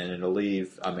 and it'll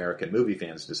leave American movie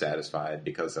fans dissatisfied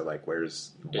because they're like,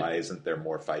 why isn't there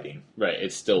more fighting? Right,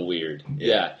 it's still weird.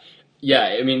 Yeah.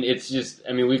 I mean,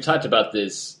 we've talked about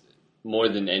this more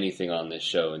than anything on this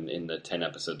show in the 10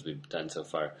 episodes we've done so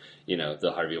far,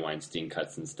 the Harvey Weinstein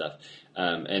cuts and stuff.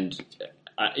 And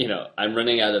I'm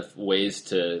running out of ways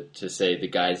to say the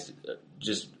guy's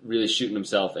just really shooting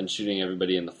himself and shooting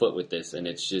everybody in the foot with this, and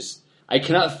it's just, I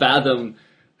cannot fathom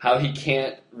how he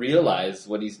can't realize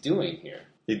what he's doing here.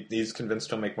 He's convinced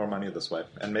he'll make more money this way,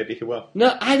 and maybe he will.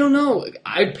 No, I don't know.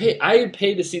 I'd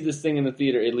pay to see this thing in the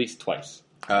theater at least twice.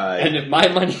 And if my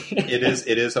money... It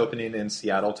is opening in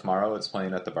Seattle tomorrow. It's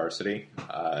playing at the Varsity,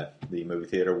 the movie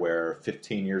theater where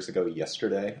 15 years ago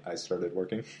yesterday I started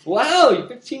working. Wow,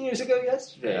 15 years ago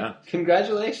yesterday. Yeah.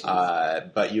 Congratulations.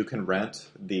 But you can rent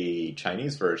the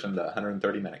Chinese version, the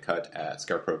 130-minute cut, at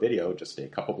Scarecrow Video, just a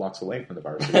couple blocks away from the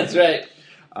Varsity. That's right.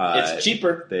 It's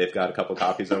cheaper. They've got a couple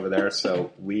copies over there,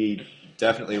 so we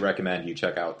definitely recommend you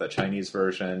check out the Chinese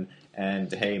version,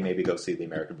 and hey, maybe go see the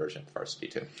American version at Varsity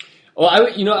too. Well,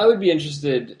 I would be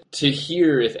interested to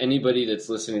hear if anybody that's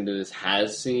listening to this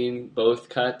has seen both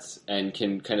cuts and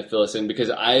can kind of fill us in, because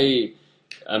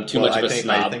I'm too much of a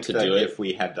snob to do it. If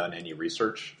we had done any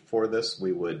research for this,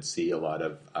 we would see a lot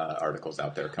of articles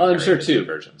out there I'm comparing sure the too. two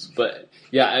versions. But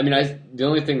yeah, I mean, the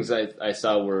only things I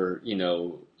saw were,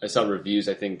 I saw reviews,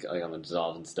 I think, like on the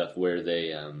Dissolve and stuff, where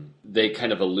they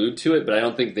kind of allude to it, but I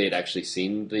don't think they'd actually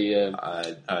seen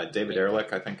the... David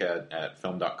Ehrlich, I think, at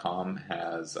film.com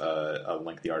has a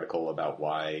lengthy article about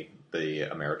why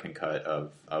the American cut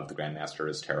of the Grandmaster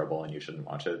is terrible and you shouldn't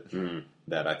watch it.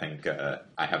 That I think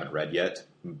I haven't read yet,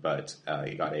 but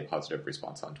he got a positive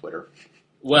response on Twitter.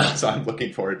 Well, so I'm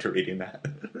looking forward to reading that.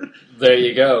 There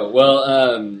you go.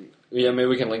 Well, maybe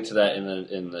we can link to that in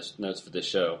the notes for this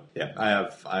show. Yeah, I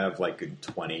have like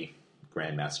 20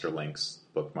 Grandmaster links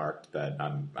bookmarked that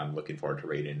I'm looking forward to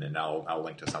reading, and I'll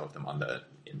link to some of them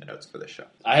in the notes for this show.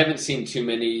 I haven't seen too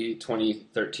many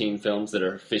 2013 films that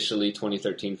are officially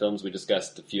 2013 films. We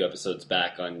discussed a few episodes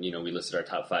back on, we listed our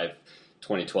top 5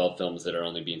 2012 films that are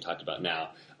only being talked about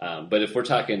now. But if we're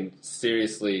talking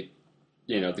seriously,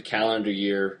 the calendar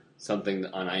year, something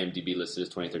on IMDb listed as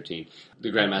 2013,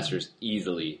 The Grandmaster is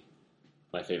easily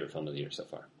my favorite film of the year so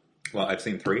far. Well, I've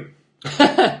seen 3.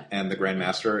 And The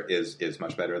Grandmaster is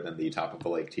much better than the Top of the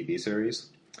Lake TV series.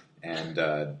 And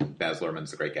Baz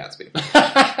Luhrmann's The Great Gatsby.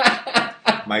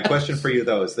 My question for you,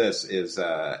 though, is this.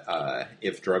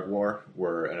 If Drug War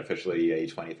were an officially a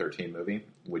 2013 movie,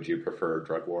 would you prefer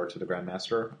Drug War to The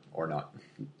Grandmaster or not?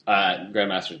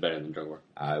 Grandmaster is better than Drug War.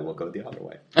 I will go the other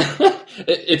way.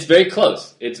 It's very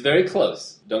close. It's very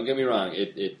close. Don't get me wrong.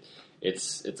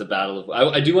 It's a battle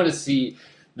of... I do want to see...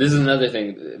 This is another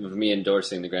thing of me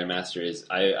endorsing The Grandmaster is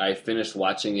I finished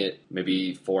watching it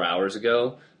maybe 4 hours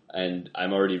ago, and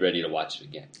I'm already ready to watch it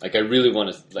again. Like, I really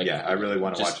want to... I really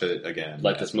want to watch it again.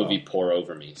 Let this movie pour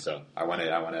over me, so... I want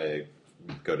to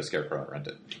go to Scarecrow and rent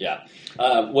it. Yeah.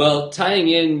 Well, tying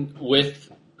in with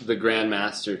The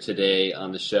Grandmaster today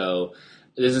on the show...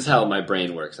 This is how my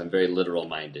brain works. I'm very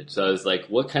literal-minded. So I was like,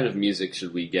 what kind of music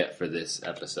should we get for this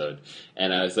episode?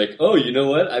 And I was like, oh, you know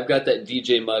what? I've got that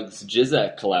DJ Muggs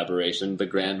Jizzak collaboration, the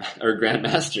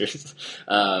Grandmasters.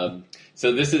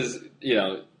 So this is,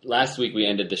 last week we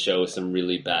ended the show with some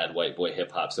really bad white boy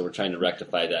hip-hop, so we're trying to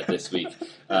rectify that this week.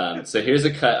 So here's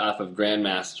a cut off of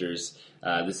Grandmasters.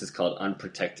 This is called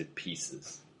Unprotected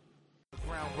Pieces.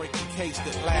 Groundbreaking case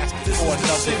that lasted for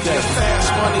another day.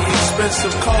 Fast money,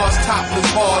 expensive cars, topless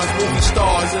bars, movie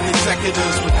stars, and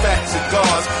executives with fat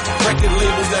cigars. Record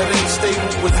labels that ain't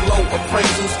stable with low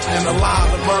appraisals, and a lot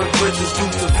of burned bridges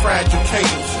due to fragile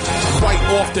cables. Quite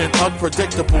often,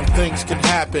 unpredictable things can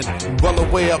happen. Well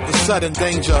aware of the sudden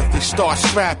danger, they start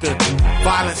scrapping.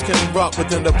 Violence can erupt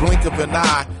within the blink of an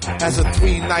eye. As a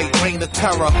 3-night reign of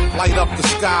terror light up the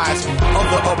skies.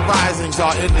 Other uprisings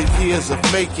are in the years of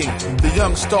making. The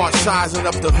young start sizing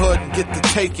up the hood and get the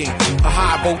taking. A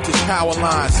high voltage power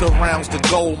line surrounds the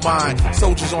gold mine.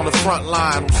 Soldiers on the front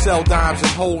line who sell dimes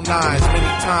and whole nines.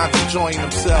 Many times enjoying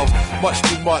themselves much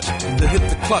too much to hit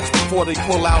the clutch before they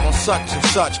pull out on such and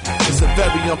such. It's a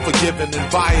very unforgiving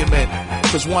environment.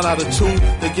 Cause 1 out of 2,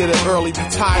 they get an early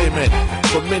retirement.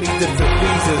 For many different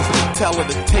reasons, the tell of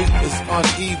the tape is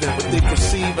uneven. What they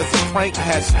perceive as a prank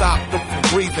has stopped them from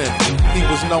breathing. He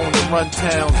was known to run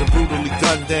towns and brutally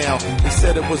gun down. They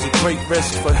said it was a great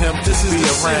risk for him to be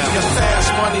around. Your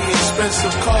fast money,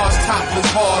 expensive cars,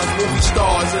 topless bars, movie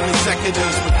stars, and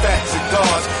executives with fat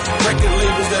cigars. Record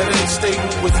labels that ain't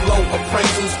stable with low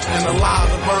appraisals, and a lot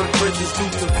of burned bridges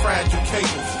due to fragile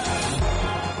cables.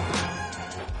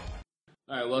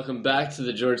 All right, welcome back to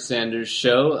the George Sanders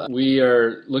Show. We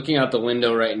are looking out the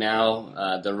window right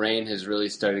now. The rain has really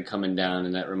started coming down,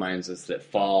 and that reminds us that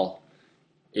fall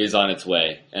is on its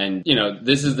way. And,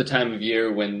 this is the time of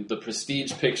year when the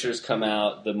prestige pictures come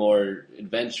out, the more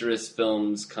adventurous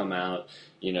films come out,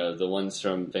 the ones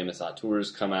from famous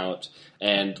auteurs come out.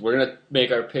 And we're going to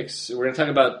make our picks. We're going to talk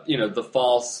about, the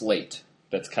fall slate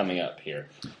that's coming up here.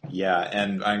 Yeah,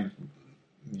 and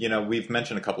we've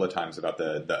mentioned a couple of times about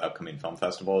the upcoming film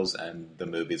festivals and the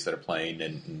movies that are playing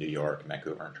in New York,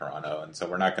 Vancouver, and Toronto. And so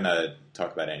we're not going to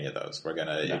talk about any of those. We're going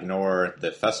to ignore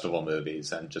the festival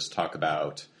movies and just talk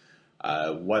about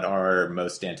what our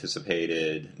most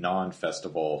anticipated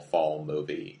non-festival fall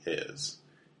movie is.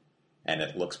 And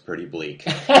it looks pretty bleak.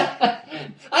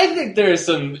 I think there's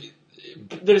some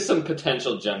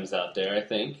potential gems out there, I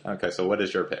think. Okay, so what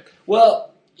is your pick? Well,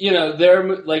 there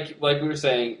are, like we were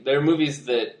saying, there are movies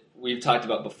that we've talked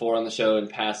about before on the show in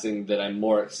passing that I'm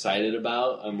more excited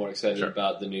about. I'm more excited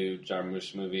about the new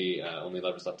Jarmusch movie, Only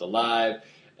Lovers Left Alive,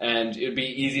 and it would be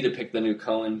easy to pick the new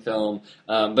Coen film.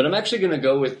 But I'm actually going to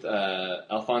go with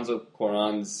Alfonso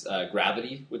Cuarón's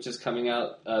Gravity, which is coming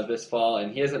out this fall,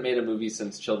 and he hasn't made a movie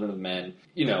since Children of Men.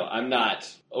 I'm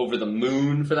not over the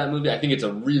moon for that movie. I think it's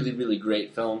a really, really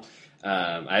great film.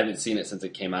 I haven't seen it since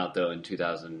it came out, though, in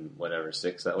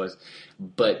 2006 that was.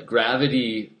 But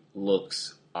Gravity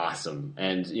looks awesome.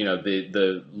 And,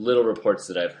 the little reports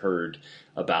that I've heard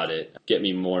about it get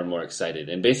me more and more excited.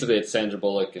 And basically it's Sandra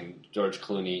Bullock and George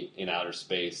Clooney in outer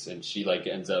space, and she,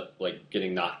 ends up,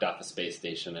 getting knocked off a space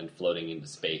station and floating into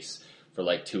space for,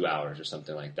 2 hours or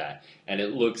something like that. And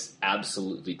it looks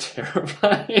absolutely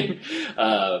terrifying.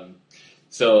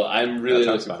 So I'm really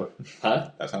looking forward. Huh?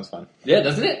 That sounds fun. Yeah,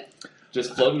 doesn't it?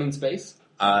 Just floating in space?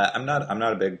 I'm not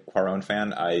a big Cuarón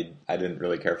fan. I didn't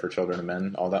really care for Children of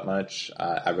Men all that much.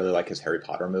 I really like his Harry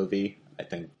Potter movie. I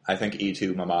think Y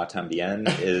tu Mamá También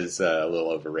is a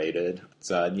little overrated.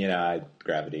 So,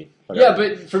 Gravity. Whatever. Yeah,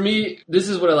 but for me, this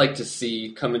is what I like to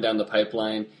see coming down the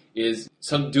pipeline, is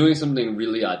doing something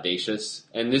really audacious.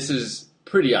 And this is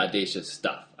pretty audacious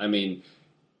stuff. I mean,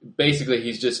 basically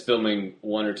he's just filming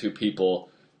one or two people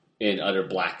in utter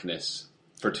blackness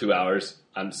for 2 hours.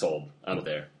 I'm sold. I'm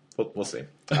there. We'll see.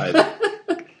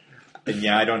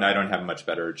 I don't have a much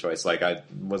better choice. I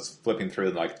was flipping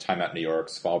through Time Out New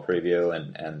York's fall preview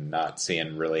and not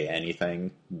seeing really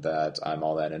anything that I'm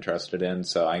all that interested in.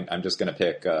 So I'm just going to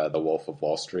pick The Wolf of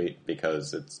Wall Street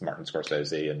because it's Martin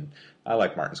Scorsese, and I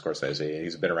like Martin Scorsese.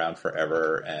 He's been around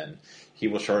forever, and he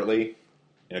will shortly,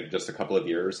 in just a couple of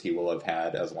years, he will have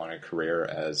had as long a career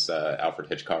as Alfred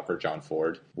Hitchcock or John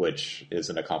Ford, which is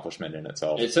an accomplishment in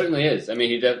itself. It certainly is. I mean,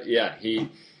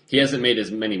 he hasn't made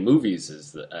as many movies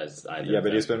as either. Yeah,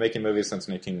 but he's been making movies since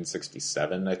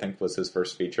 1967, I think, was his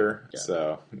first feature. Yeah.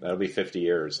 So that'll be 50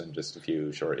 years in just a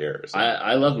few short years.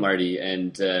 I love Marty,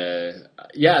 and The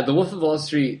Wolf of Wall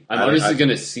Street, I'm obviously going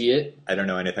to see it. I don't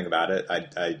know anything about it.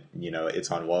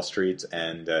 It's on Wall Street,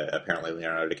 and apparently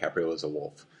Leonardo DiCaprio is a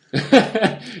wolf.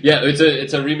 Yeah,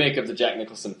 it's a remake of the Jack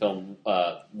Nicholson film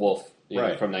Wolf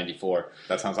from '94.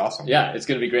 That sounds awesome. Yeah, it's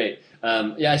going to be great.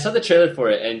 I saw the trailer for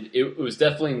it, and it was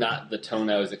definitely not the tone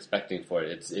I was expecting for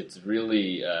it. It's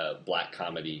really black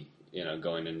comedy,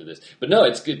 going into this. But no,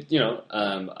 it's good.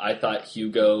 I thought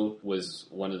Hugo was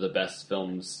one of the best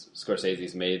films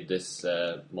Scorsese's made this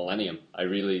millennium. I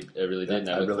really did.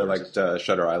 I really liked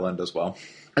Shutter Island as well.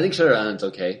 I think Shutter Island's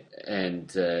okay, and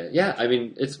I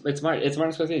mean it's Martin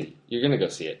Scorsese. You're gonna go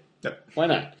see it. Yep. Why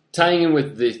not? Tying in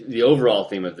with the overall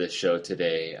theme of this show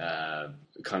today,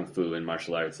 kung fu and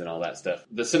martial arts and all that stuff.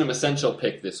 The Cinema Essential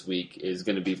pick this week is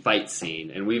going to be fight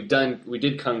scene, and we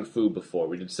did kung fu before.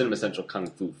 We did Cinema Essential kung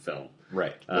fu film,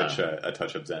 right? Which A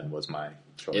Touch of Zen was my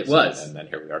choice. It was, and then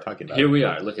here we are talking about. Here we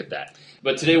are. Look at that.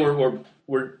 But today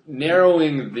we're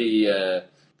narrowing the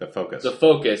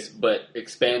focus, but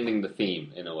expanding the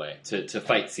theme in a way to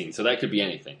fight scene. So that could be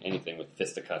anything with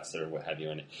fisticuffs or what have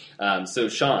you in it. So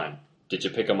Sean, did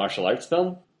you pick a martial arts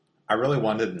film? I really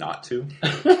wanted not to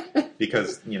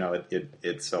because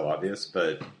it's so obvious,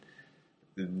 but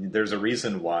there's a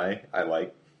reason why I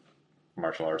like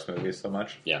martial arts movies so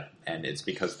much. Yeah, and it's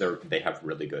because they have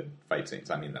really good fight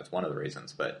scenes. I mean, that's one of the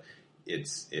reasons, but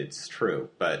it's true.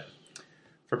 But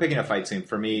for picking a fight scene,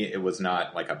 for me, it was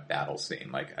not like a battle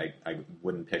scene. I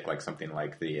wouldn't pick something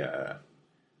like the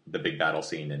big battle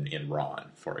scene in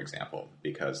Ron, for example,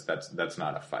 because that's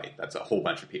not a fight. That's a whole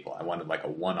bunch of people. I wanted a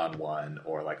one-on-one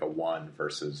or a one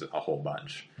versus a whole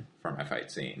bunch for my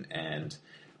fight scene. And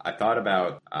I thought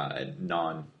about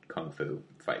non-kung fu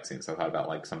fight scenes. I thought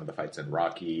about some of the fights in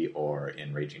Rocky or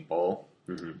in Raging Bull.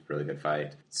 Mm-hmm. Really good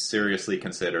fight. Seriously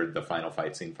considered the final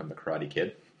fight scene from The Karate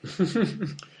Kid.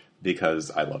 Because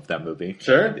I love that movie.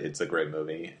 Sure. It's a great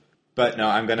movie. But no,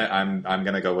 I'm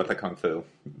gonna go with the kung fu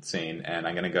scene, and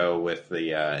I'm gonna go with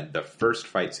the first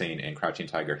fight scene in Crouching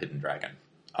Tiger, Hidden Dragon.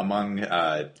 Among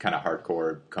kind of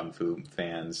hardcore kung fu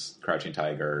fans, Crouching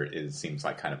Tiger seems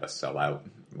like kind of a sellout.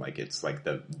 Like it's like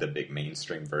the big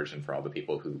mainstream version for all the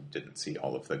people who didn't see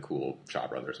all of the cool Shaw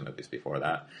Brothers movies before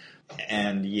that.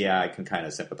 And yeah, I can kind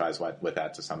of sympathize with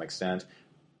that to some extent.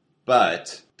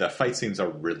 But the fight scenes are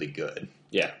really good.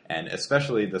 Yeah. And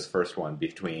especially this first one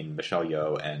between Michelle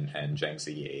Yeoh and Zhang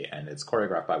Ziyi, and it's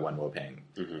choreographed by Wen Wuoping.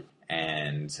 Mm-hmm.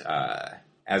 And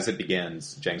as it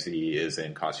begins, Zhang Ziyi is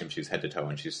in costume. She's head to toe,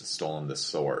 and she's stolen this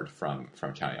sword from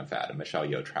Chow Yun-fat, and Michelle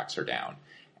Yeoh tracks her down.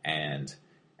 And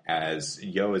as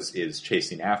Yeoh is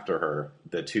chasing after her,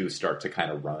 the two start to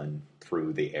kind of run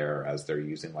through the air as they're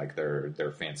using like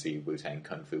their fancy Wu-Tang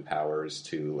kung fu powers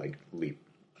to like leap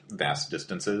vast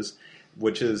distances,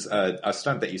 which is a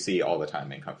stunt that you see all the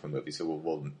time in kung fu movies. So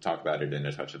we'll talk about it in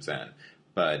A Touch of Zen.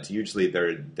 But usually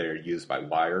they're used by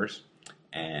wires,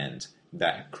 and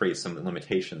that creates some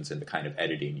limitations in the kind of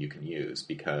editing you can use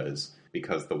because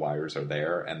the wires are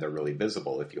there and they're really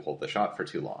visible if you hold the shot for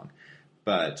too long.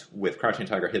 But with Crouching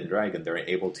Tiger, Hidden Dragon, they're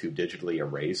able to digitally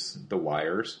erase the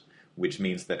wires, which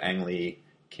means that Ang Lee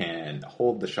can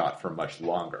hold the shot for much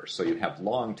longer. So you have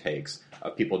long takes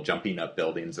of people jumping up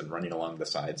buildings and running along the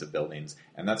sides of buildings,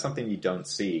 and that's something you don't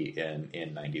see in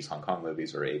 90s Hong Kong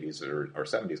movies or 80s or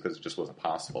 70s because it just wasn't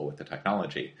possible with the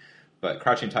technology. But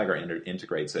Crouching Tiger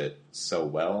integrates it so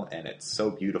well, and it's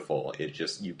so beautiful. It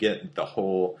just, you get the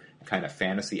whole kind of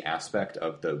fantasy aspect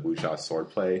of the wuxia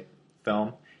swordplay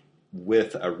film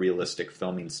with a realistic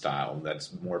filming style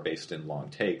that's more based in long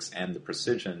takes, and the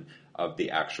precision of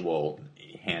the actual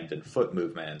hand and foot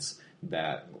movements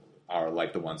that are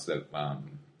like the ones that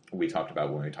we talked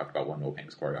about when we talked about Wen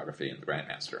Wuoping's choreography in the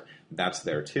Grandmaster. That's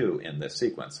there too in this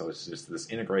sequence. So it's just this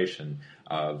integration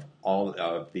of all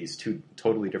of these two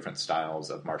totally different styles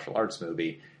of martial arts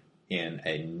movie in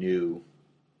a new,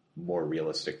 more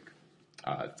realistic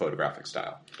photographic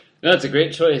style. No, that's a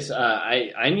great choice.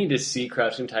 I need to see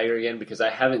Crouching Tiger again because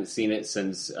I haven't seen it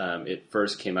since it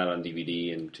first came out on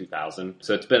DVD in 2000.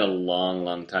 So it's been a long,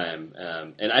 long time.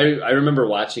 And I remember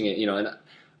watching it, and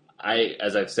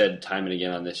as I've said time and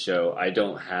again on this show, I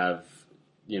don't have,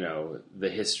 the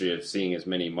history of seeing as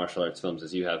many martial arts films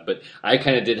as you have. But I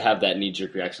kind of did have that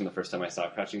knee-jerk reaction the first time I saw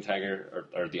Crouching Tiger,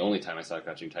 or the only time I saw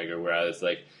Crouching Tiger, where I was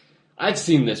like, I've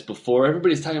seen this before.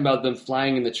 Everybody's talking about them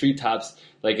flying in the treetops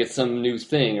like it's some new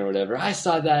thing or whatever. I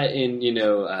saw that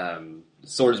in,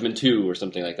 Swordsman 2 or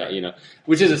something like that,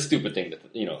 which is a stupid thing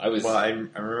to, I was... Well, I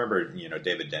remember,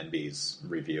 David Denby's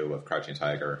review of Crouching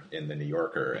Tiger in The New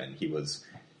Yorker, and it was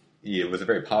a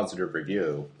very positive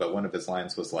review, but one of his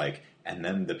lines was like, and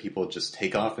then the people just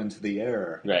take off into the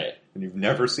air. Right. And you've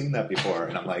never seen that before.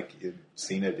 And I'm like, you've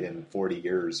seen it in 40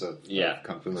 years of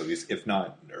Kung Fu movies, if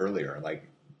not earlier. Like,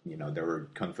 there were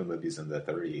Kung Fu movies in the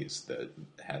 30s that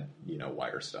had,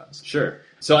 wire stunts. Sure.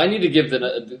 So I need to give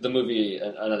the movie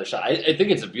another shot. I think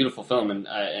it's a beautiful film, and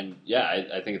I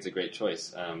think it's a great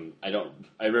choice.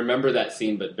 I remember that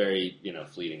scene, but very,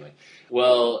 fleetingly.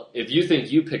 Well, if you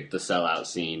think you picked the sellout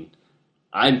scene,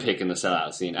 I'm picking the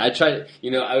sellout scene. I tried,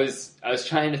 I was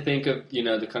trying to think of,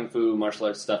 the Kung Fu martial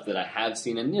arts stuff that I have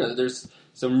seen, and, there's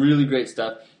some really great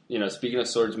stuff. Speaking of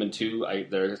Swordsman 2,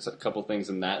 there's a couple things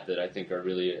in that I think are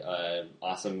really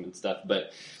awesome and stuff.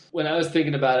 But when I was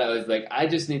thinking about it, I was like, I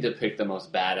just need to pick the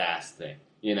most badass thing,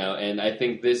 And I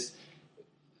think this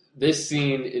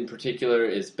scene in particular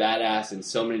is badass in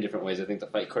so many different ways. I think the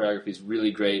fight choreography is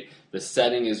really great. The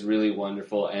setting is really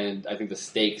wonderful, and I think the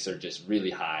stakes are just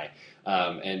really high.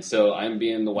 And so I'm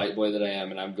being the white boy that I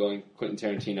am, and I'm going Quentin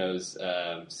Tarantino's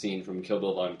scene from Kill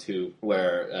Bill Volume 2,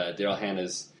 where Daryl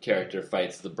Hannah's character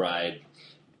fights the bride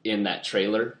in that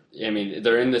trailer. I mean,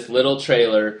 they're in this little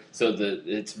trailer, so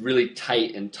it's really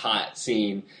tight and taut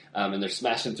scene, and they're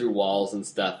smashing through walls and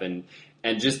stuff, and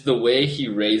just the way he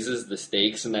raises the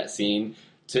stakes in that scene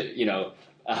to,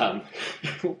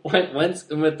 once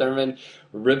Uma Thurman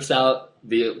rips out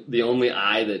the only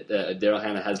eye that Daryl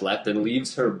Hannah has left and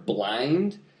leaves her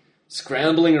blind,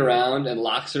 scrambling around, and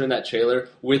locks her in that trailer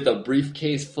with a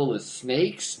briefcase full of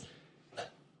snakes.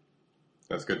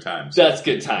 That's good times. That's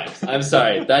good times. I'm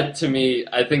sorry. That, to me,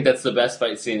 I think that's the best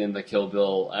fight scene in the Kill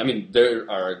Bill. I mean,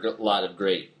 there are a lot of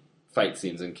great fight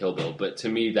scenes in Kill Bill, but to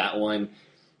me, that one,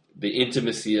 the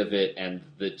intimacy of it and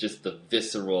just the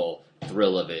visceral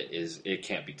thrill of it it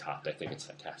can't be topped. I think it's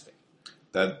fantastic.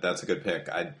 That's a good pick.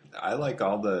 I like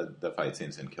all the fight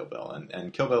scenes in Kill Bill,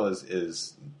 and Kill Bill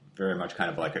is very much kind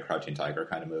of like a Crouching Tiger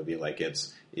kind of movie. Like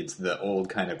it's the old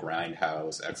kind of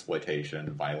grindhouse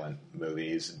exploitation violent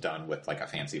movies done with like a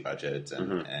fancy budget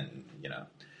and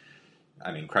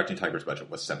I mean, Crouching Tiger's budget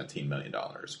was $17 million,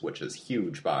 which is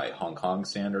huge by Hong Kong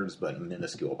standards, but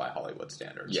minuscule by Hollywood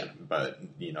standards. Yeah. But,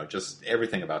 just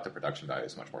everything about the production value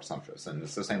is much more sumptuous. And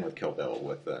it's the same with Kill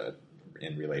Bill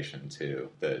in relation to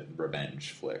the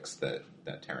revenge flicks that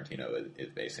Tarantino is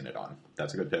basing it on.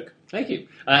 That's a good pick. Thank you.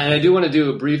 And I do want to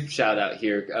do a brief shout out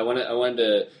here. I wanted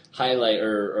to highlight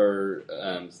or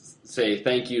say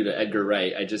thank you to Edgar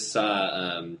Wright. I just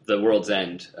saw The World's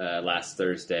End last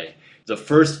Thursday. The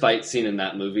first fight scene in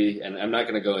that movie, and I'm not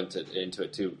going to go into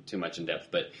it too much in depth,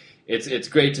 but it's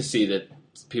great to see that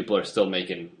people are still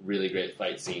making really great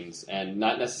fight scenes, and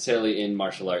not necessarily in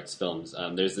martial arts films.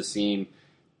 There's the scene.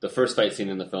 The first fight scene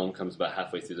in the film comes about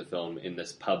halfway through the film in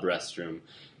this pub restroom,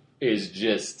 is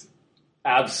just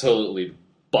absolutely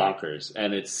bonkers,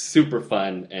 and it's super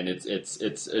fun, and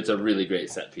it's a really great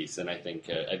set piece. And I think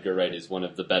Edgar Wright is one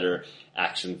of the better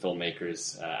action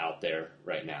filmmakers out there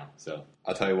right now. So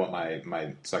I'll tell you what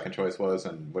my second choice was,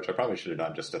 and which I probably should have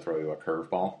done just to throw you a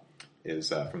curveball, is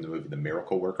from the movie The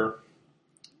Miracle Worker,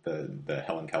 the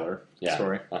Helen Keller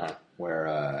story. Uh-huh.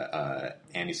 Where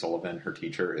Annie Sullivan, her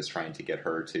teacher, is trying to get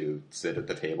her to sit at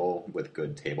the table with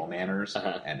good table manners,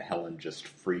 and Helen just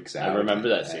freaks out. I remember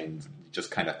that scene. And just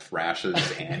kind of thrashes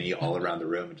Annie all around the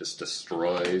room and just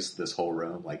destroys this whole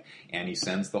room. Like, Annie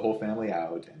sends the whole family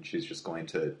out, and she's just going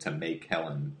to make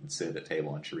Helen sit at a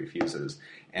table, and she refuses.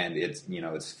 And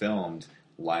it's filmed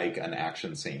like an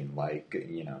action scene, like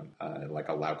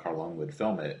a Lau Kar-leung would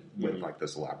film it with like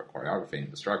this elaborate choreography and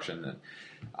destruction,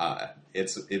 and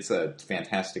it's a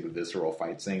fantastic visceral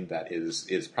fight scene that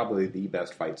is probably the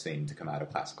best fight scene to come out of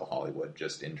classical Hollywood,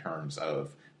 just in terms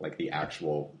of like the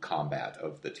actual combat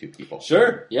of the two people.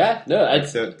 Sure, yeah, no,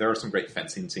 there are some great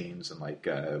fencing scenes, and like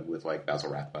with like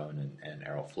Basil Rathbone and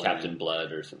Errol Flynn, Captain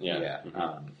Blood or something. Yeah.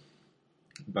 Mm-hmm.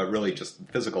 But really, just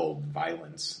physical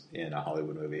violence in a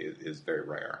Hollywood movie is very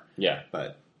rare. Yeah.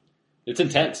 But it's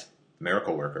intense.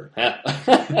 Miracle Worker. Yeah.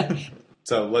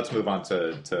 So let's move on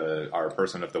to our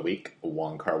person of the week,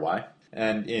 Wong Kar-wai.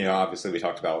 And, obviously we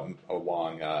talked about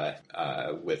Wong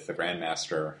with the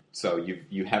Grandmaster. So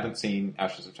you haven't seen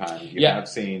Ashes of Time. You have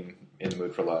seen In the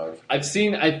Mood for Love. I've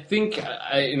seen, I think,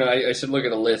 I should look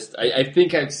at a list. I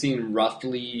think I've seen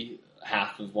roughly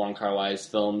half of Wong Kar-wai's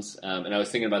films. And I was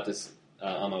thinking about this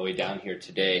on my way down here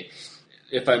today.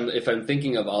 If I'm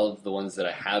thinking of all of the ones that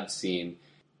I have seen,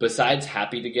 besides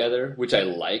Happy Together, which I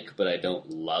like but I don't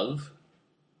love,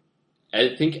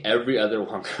 I think every other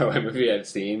Wong Kar-wai movie I've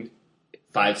seen,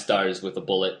 5 stars with a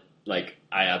bullet. Like,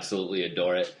 I absolutely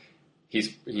adore it.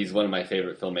 He's one of my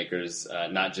favorite filmmakers,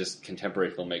 not just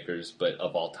contemporary filmmakers, but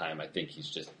of all time. I think he's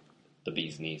just the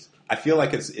bee's knees. I feel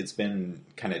like it's been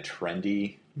kind of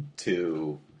trendy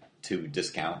to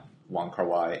discount Wong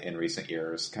Kar-wai in recent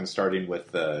years, kind of starting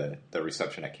with the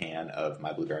reception at Cannes of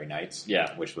My Blueberry Nights,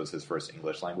 which was his first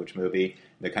English language movie.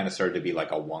 There kind of started to be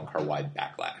like a Wong Kar-wai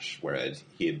backlash, whereas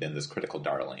he had been this critical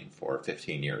darling for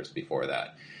 15 years before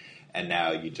that. And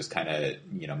now you just kind of,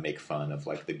 make fun of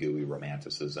like the gooey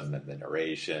romanticism and the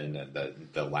narration and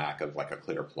the lack of like a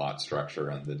clear plot structure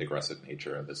and the digressive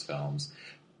nature of his films,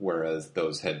 whereas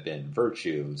those had been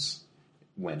virtues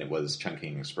when it was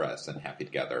Chungking Express and Happy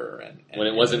Together, and when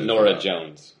it wasn't Nora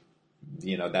Jones.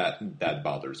 That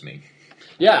bothers me.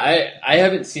 Yeah, I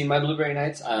haven't seen My Blueberry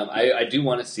Nights. I do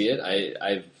want to see it.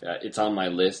 It's on my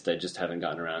list. I just haven't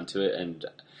gotten around to it, and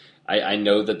I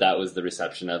know that was the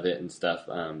reception of it and stuff.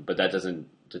 But that doesn't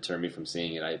deter me from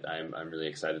seeing it. I'm really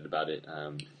excited about it.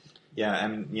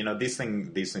 And these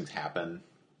things happen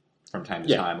from time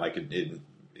to time. Like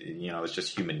it's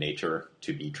just human nature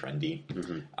to be trendy,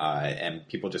 and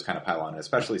people just kind of pile on,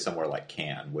 especially somewhere like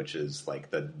Cannes, which is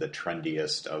like the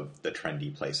trendiest of the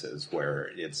trendy places, where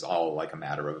it's all like a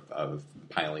matter of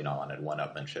piling on and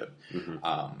one-upmanship.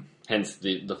 Hence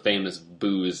the famous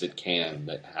boos at Cannes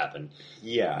that happen.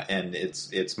 Yeah, and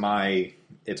it's my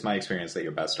experience that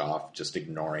you're best off just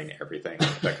ignoring everything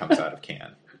that comes out of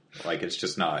Cannes. Like, it's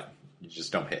just not. You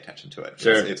just don't pay attention to it.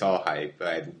 Sure. It's all hype.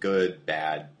 Good,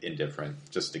 bad, indifferent.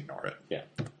 Just ignore it. Yeah.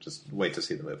 Just wait to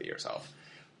see the movie yourself.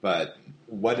 But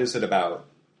what is it about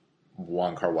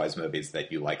Wong Kar-wai's movies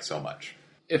that you like so much?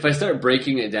 If I start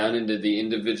breaking it down into the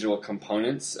individual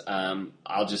components,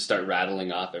 I'll just start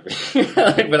rattling off everything.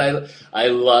 But I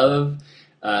love,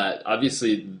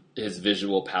 obviously, his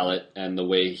visual palette and the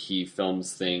way he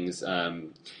films things.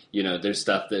 There's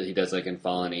stuff that he does like in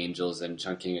Fallen Angels and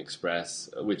Chungking Express,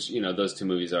 which, those two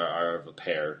movies are of a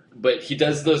pair. But he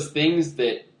does those things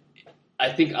that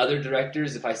I think other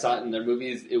directors, if I saw it in their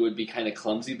movies, it would be kind of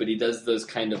clumsy, but he does those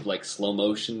kind of like slow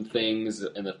motion things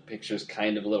and the picture's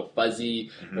kind of a little fuzzy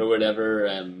or whatever.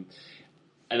 And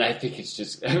And I think it's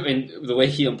just, I mean, the way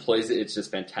he employs it, it's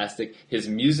just fantastic. His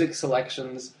music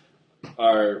selections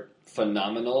are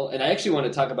phenomenal. And I actually want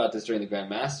to talk about this during the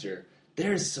Grandmaster.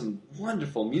 There's some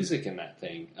wonderful music in that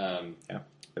thing. Yeah.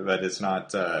 But it's not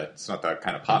the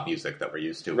kind of pop music that we're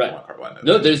used to. Right. With Wong Kar-wai movies.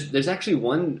 No, there's actually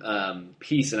one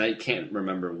piece, and I can't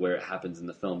remember where it happens in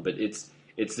the film, but it's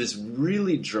this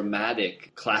really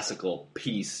dramatic classical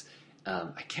piece.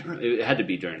 I can't remember. It had to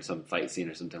be during some fight scene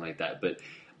or something like that. But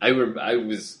I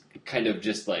was kind of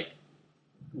just like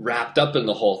wrapped up in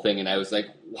the whole thing, and I was like,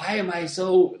 why am I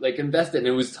so like invested? And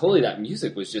it was totally, that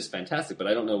music was just fantastic, but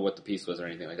I don't know what the piece was or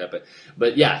anything like that.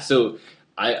 But yeah, so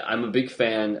I'm a big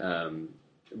fan.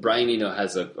 Brian Eno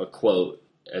has a quote,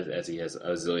 as he has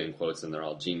a zillion quotes, and they're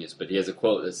all genius, but he has a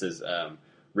quote that says,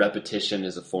 repetition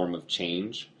is a form of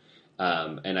change.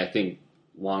 And I think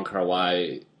Wong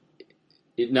Kar-wai,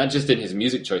 not just in his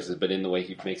music choices, but in the way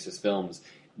he makes his films,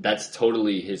 that's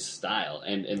totally his style.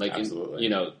 And like, Absolutely.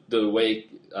 The way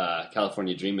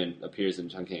California Dreamin' appears in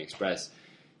Chungking Express,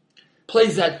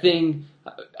 plays that thing,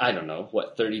 I don't know,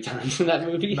 30 times in that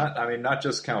movie? Not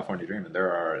just California Dreamin'.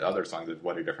 There are other songs of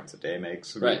What a Difference a Day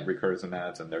Makes recurs in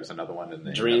that, and there's another one in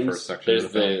the first section There's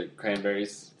of the film. the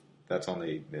Cranberries. That's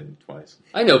only in twice.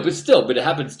 I know, but it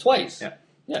happens twice.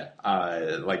 Yeah.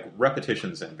 Like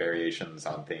repetitions and variations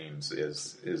on themes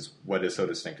is what is so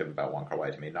distinctive about Wong Kar-wai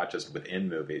to me. Not just within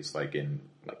movies, like in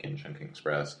Chungking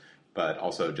Express, but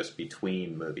also just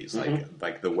between movies. Mm-hmm.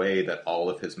 Like the way that all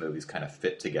of his movies kind of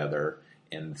fit together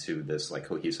into this like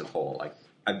cohesive whole. Like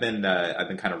I've been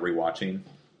kind of rewatching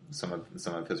some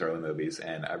of his early movies,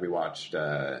 and I rewatched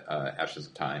Ashes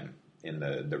of Time in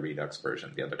the Redux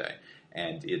version the other day,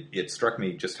 and it struck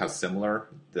me just how similar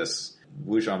this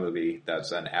wuxia movie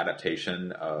that's an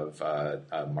adaptation of a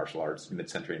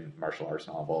mid-century martial arts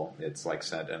novel. It's like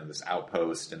set in this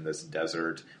outpost in this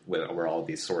desert where all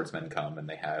these swordsmen come, and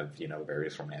they have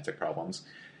various romantic problems.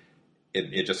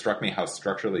 It just struck me how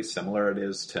structurally similar it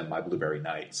is to My Blueberry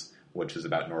Nights, which is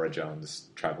about Norah Jones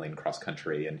traveling cross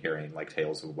country and hearing like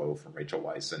tales of woe from Rachel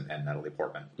Weisz and Natalie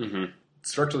Portman. Mm-hmm.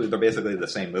 Structurally, they're basically the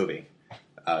same movie.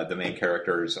 The main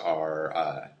characters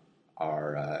are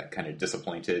kind of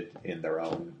disappointed in their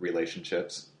own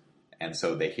relationships, and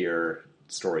so they hear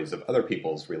stories of other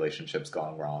people's relationships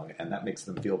gone wrong, and that makes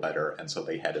them feel better, and so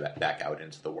they head back out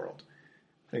into the world.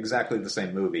 Exactly the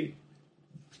same movie,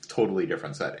 totally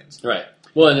different settings. Right.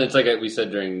 Well, and it's like we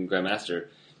said during Grandmaster,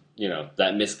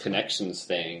 that misconnections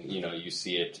thing, you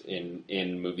see it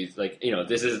in movies. Like,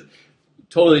 this is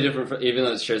totally different, even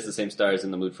though it shares the same stars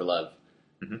in The Mood for Love.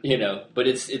 Mm-hmm. But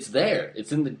it's there.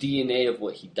 It's in the DNA of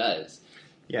what he does.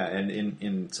 Yeah, and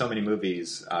in so many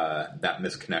movies, that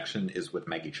misconnection is with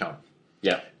Maggie Cheung.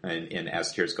 Yeah. And in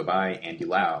As Tears Go By, Andy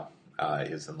Lau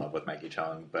is in love with Maggie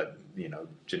Cheung, but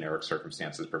generic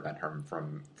circumstances prevent her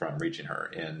from reaching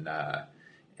her.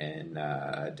 In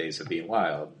Days of Being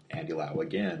Wild, Andy Lau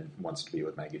again wants to be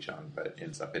with Maggie Cheung, but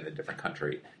ends up in a different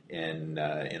country. In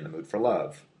The Mood for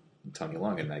Love, Tony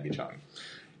Leung and Maggie Cheung.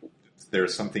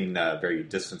 There's something very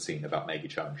distancing about Maggie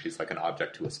Cheung. She's like an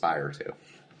object to aspire to.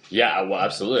 Yeah, well,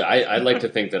 absolutely. I'd like to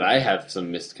think that I have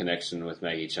some missed connection with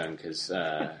Maggie Cheung because,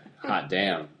 hot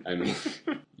damn, I mean,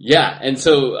 yeah. And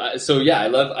so yeah, I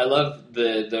love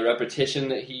the repetition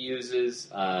that he uses.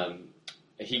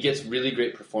 He gets really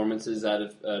great performances out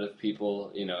of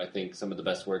people. I think some of the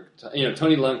best work.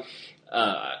 Tony Leung,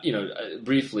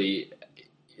 briefly,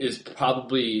 is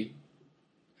probably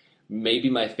maybe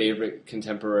my favorite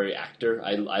contemporary actor.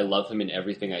 I love him in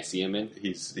everything I see him in.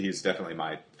 He's definitely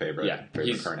my favorite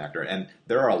current actor. And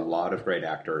there are a lot of great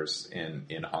actors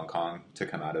in Hong Kong to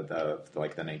come out of the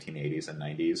 1980s and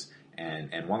 90s.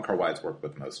 And Wong Kar-wai's worked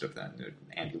with most of them.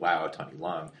 Andy Lau, Tony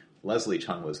Leung. Leslie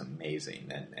Chung was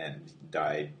amazing and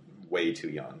died way too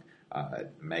young.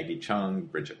 Maggie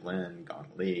Cheung, Bridget Lin, Gong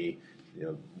Li.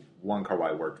 Wong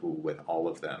Kar-wai worked with all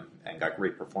of them and got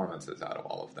great performances out of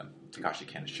all of them. Takashi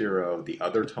Kaneshiro, the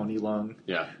other Tony Leung,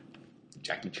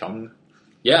 Jackie Chung,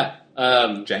 Zhang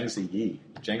Ziyi.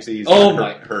 Zhang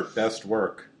Ziyi's her best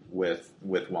work with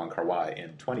Wong Kar-wai.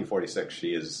 In 2046,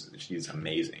 she's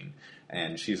amazing,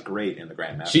 and she's great in the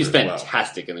Grandmaster. She's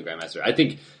fantastic in the Grandmaster. I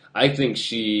think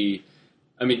she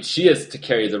has to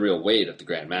carry the real weight of the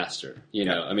Grandmaster.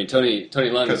 Tony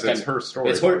Leung, because it's her story.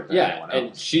 It's her,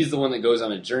 and she's the one that goes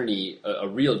on a journey, a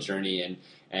real journey,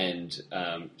 and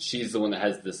she's the one that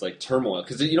has this like turmoil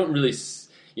because you don't really,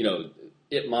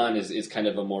 Ip Man is kind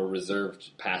of a more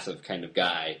reserved, passive kind of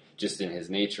guy, just in his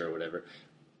nature or whatever.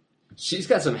 She's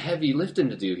got some heavy lifting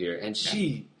to do here, and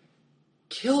she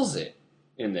kills it.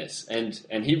 in this,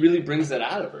 and he really brings that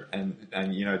out of her. And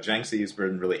Zhang Ziyi's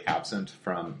been really absent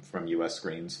from U.S.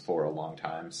 screens for a long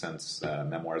time, since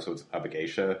Memoirs of a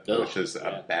Geisha, which is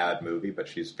a bad movie, but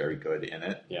she's very good in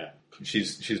it. Yeah.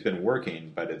 She's been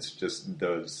working, but it's just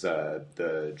those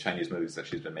the Chinese movies that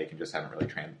she's been making just haven't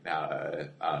really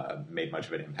made much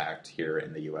of an impact here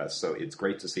in the U.S. So it's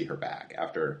great to see her back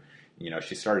after.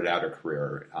 She started out her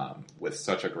career with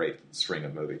such a great string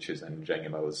of movies. She was in Zhang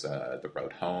Yimou's The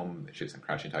Road Home. She was in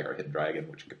Crouching Tiger, Hidden Dragon,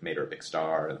 which made her a big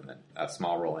star, and then a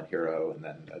small role in Hero, and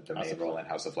then the main role in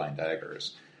House of Flying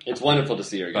Daggers. It's wonderful to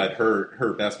see her again. But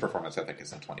her best performance, I think,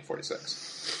 is in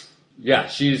 2046. Yeah,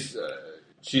 she's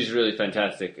really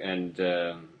fantastic, and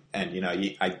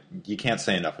you can't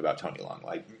say enough about Tony Leung.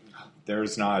 Like,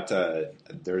 there's not a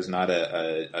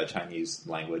Chinese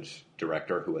language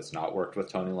director who has not worked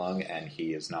with Tony Leung, and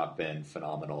he has not been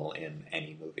phenomenal in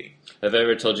any movie. Have I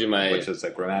ever told you which is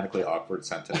a grammatically awkward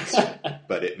sentence,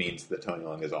 but it means that Tony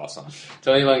Leung is awesome.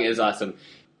 Tony Leung is awesome.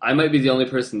 I might be the only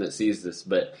person that sees this,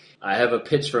 but I have a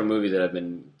pitch for a movie that I've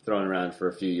been throwing around for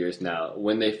a few years now.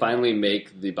 When they finally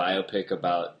make the biopic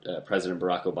about President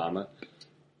Barack Obama,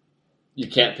 you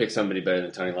can't pick somebody better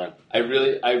than Tony Leung. I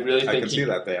really think I can see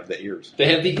that. They have the ears.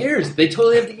 They have the ears. They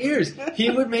totally have the ears. He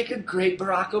would make a great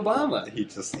Barack Obama.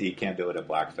 He can't do it in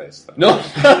blackface, though. No.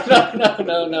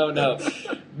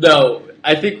 No.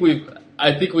 I think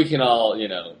we can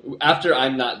all, after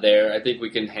I'm not there, I think we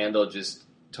can handle just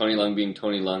Tony Leung being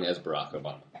Tony Leung as Barack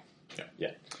Obama.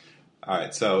 Yeah. All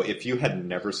right. So if you had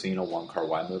never seen a Wong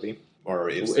Kar-wai movie,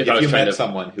 or if you met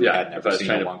someone who had never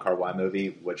seen a Wong Kar-wai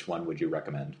movie, which one would you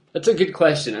recommend? That's a good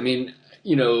question. I mean,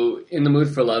 In the Mood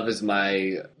for Love is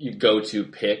my go-to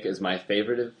pick, is my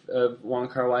favorite of Wong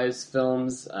Kar-wai's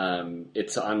films.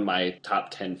 It's on my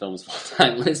top 10 films of all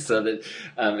time list, so that,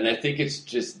 and I think it's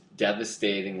just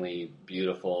devastatingly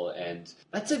beautiful. And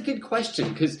that's a good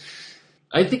question, because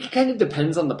I think it kind of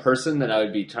depends on the person that I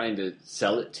would be trying to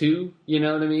sell it to, you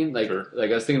know what I mean? Like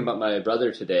I was thinking about my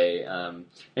brother today, and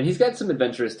he's got some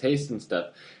adventurous taste and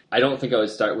stuff. I don't think I would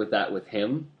start with that with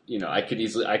him. I could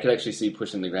actually see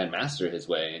pushing the Grandmaster his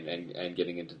way and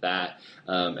getting into that.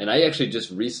 And I actually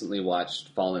just recently watched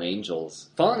Fallen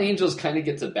Angels. Fallen Angels kind of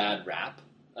gets a bad rap,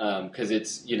 because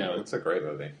it's, It's a great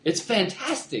movie. It's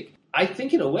fantastic. I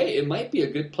think in a way it might be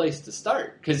a good place to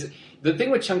start, because the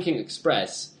thing with Chungking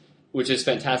Express, which is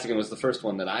fantastic and was the first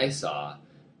one that I saw.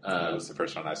 It was the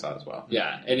first one I saw as well.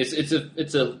 Yeah, and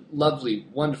it's a lovely,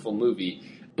 wonderful movie,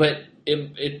 but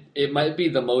it might be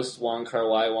the most Wong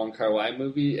Kar-wai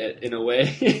movie in a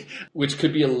way, which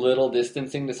could be a little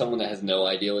distancing to someone that has no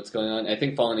idea what's going on. I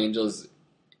think Fallen Angels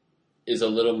is a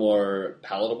little more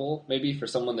palatable, maybe, for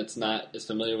someone that's not as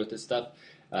familiar with this stuff.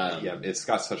 It's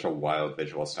got such a wild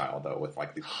visual style, though, with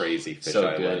like the crazy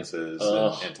fisheye lenses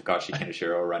and Takashi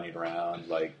Kinishiro running around,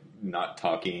 like not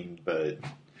talking, but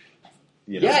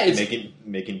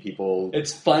making people.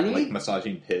 It's funny, like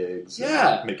massaging pigs.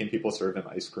 Yeah, making people serve him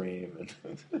ice cream,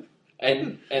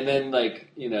 and then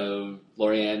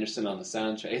Laurie Anderson on the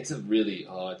soundtrack. It's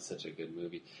it's such a good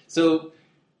movie. So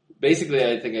basically,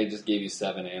 I think I just gave you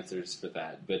 7 answers for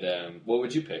that. But what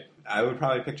would you pick? I would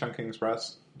probably pick Chungking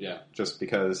Express. Yeah, just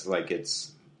because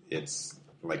it's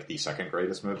like the second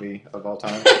greatest movie of all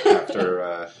time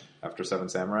after Seven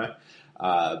Samurai.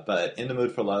 But In the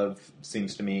Mood for Love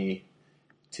seems to me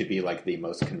to be like the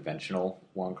most conventional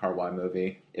Wong Kar-wai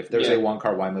movie. If there's a Wong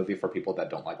Kar-wai movie for people that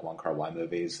don't like Wong Kar-wai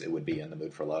movies, it would be In the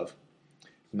Mood for Love.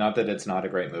 Not that it's not a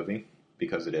great movie,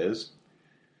 because it is,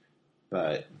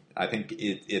 but I think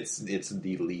it's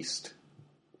the least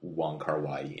Wong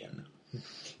Kar-wai-ian.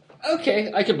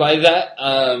 Okay, I could buy that.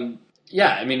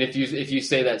 Yeah, I mean, if you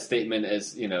say that statement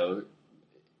as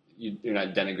you're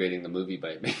not denigrating the movie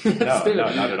by making that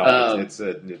statement. No, not at all. It's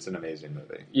an amazing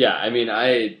movie. Yeah, I mean,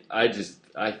 I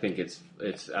think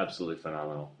it's absolutely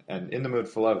phenomenal. And In the Mood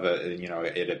for Love,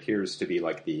 it appears to be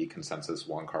like the consensus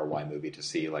Wong Kar-wai movie to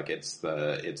see. Like it's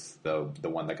the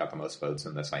one that got the most votes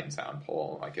in the Sight and Sound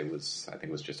poll. Like I think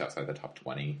it was just outside the top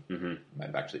 20. Mm-hmm. Might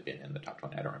have actually been in the top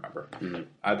 20. I don't remember. Mm-hmm.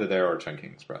 Either there or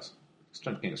Chungking Express.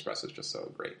 Chungking Express is just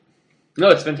so great. No,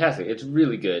 it's fantastic. It's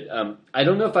really good. I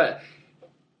don't know if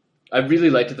I really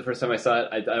liked it the first time I saw it.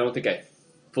 I don't think I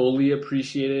fully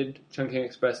appreciated Chungking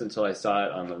Express until I saw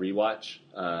it on the rewatch,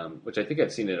 which I think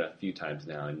I've seen it a few times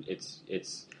now, and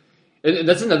and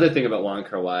that's another thing about Wong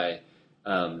Kar-wai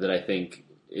that I think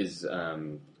is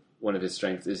one of his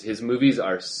strengths, is his movies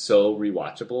are so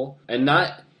rewatchable, and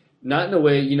not in a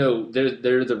way,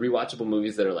 they're the rewatchable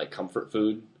movies that are like comfort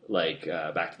food, like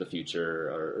Back to the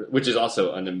Future, which is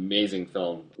also an amazing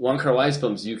film. Wong Kar-wai's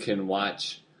films you can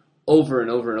watch over and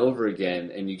over and over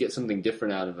again, and you get something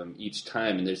different out of him each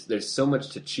time. And there's so much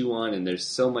to chew on, and there's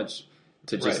so much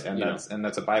to just and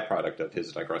that's a byproduct of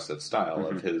his digressive style,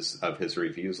 of his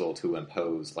refusal to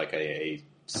impose like a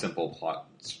simple plot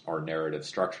or narrative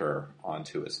structure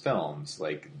onto his films.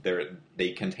 Like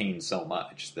they contain so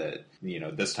much that, you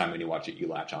know, this time when you watch it, you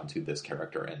latch onto this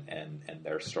character and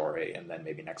their story, and then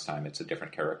maybe next time it's a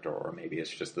different character, or maybe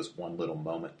it's just this one little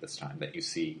moment this time that you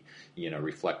see, you know,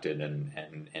 reflected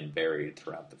and buried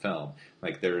throughout the film.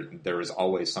 Like there is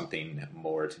always something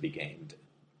more to be gained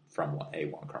from a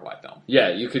Wong Kar-wai film. Yeah,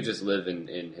 you could just live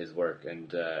in his work,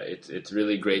 and it's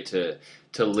really great to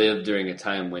live during a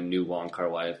time when new Wong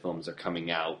Kar-wai films are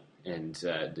coming out, and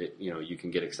you know, you can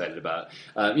get excited about.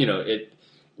 You know, it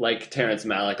like Terrence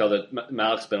Malick, although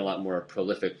Malick's been a lot more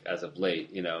prolific as of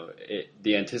late. You know,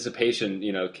 the anticipation,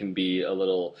 you know, can be a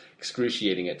little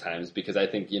excruciating at times, because I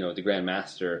think, you know, the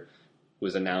Grandmaster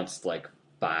was announced like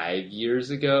 5 years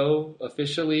ago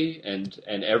officially, and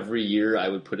every year I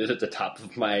would put it at the top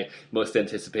of my most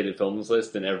anticipated films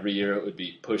list, and every year it would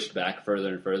be pushed back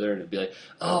further and further, and it'd be like,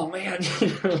 oh man.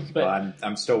 But, well,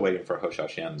 I'm still waiting for Ho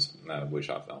Xiaoxian's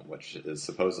wuxia film, which is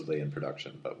supposedly in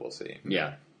production, but we'll see.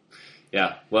 Yeah.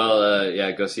 Well,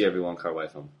 go see every Wong Kar-wai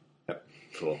film. Yep.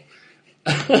 Cool.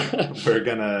 We're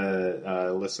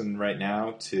gonna listen right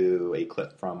now to a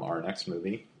clip from our next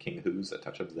movie, King Hu's A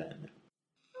Touch of Zen.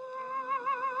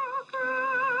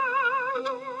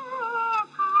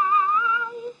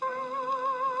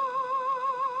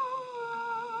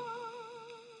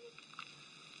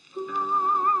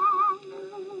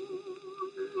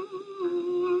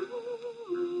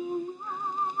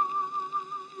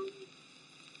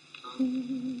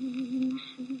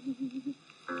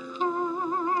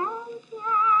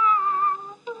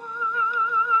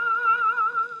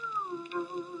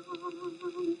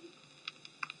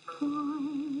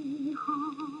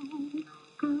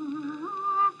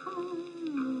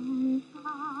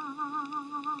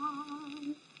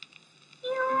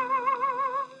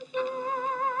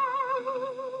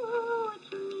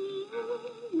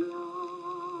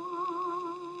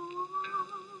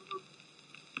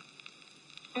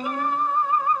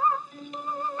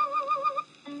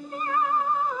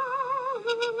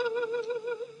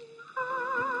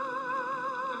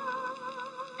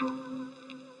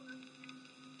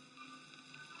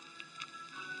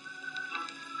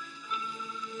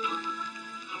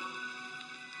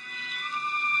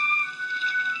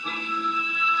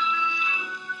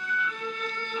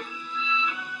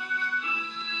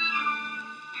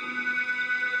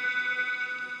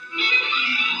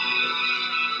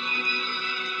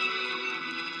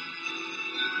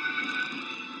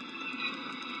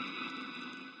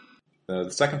 The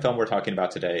second film we're talking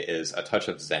about today is A Touch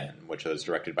of Zen, which was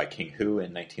directed by King Hu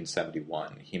in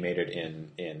 1971. He made it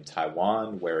in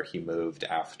Taiwan, where he moved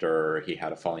after he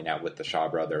had a falling out with the Shaw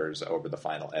brothers over the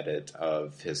final edit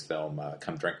of his film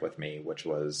Come Drink With Me, which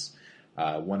was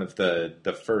one of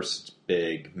the first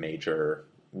big major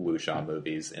wuxia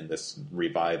movies in this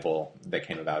revival that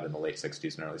came about in the late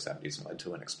 60s and early 70s and led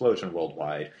to an explosion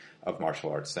worldwide of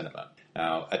martial arts cinema.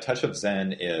 Now, A Touch of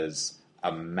Zen is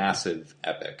a massive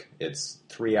epic. It's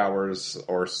 3 hours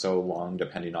or so long,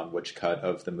 depending on which cut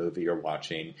of the movie you're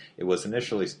watching. It was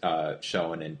initially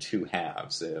shown in two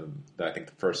halves. I think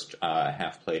the first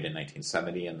half played in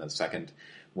 1970, and the second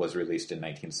was released in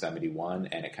 1971,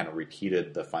 and it kind of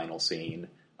repeated the final scene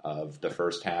of the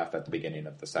first half at the beginning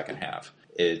of the second half.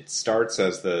 It starts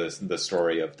as the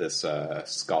story of this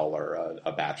scholar,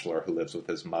 a bachelor who lives with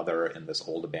his mother in this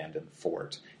old abandoned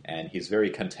fort, and he's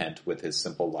very content with his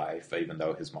simple life, even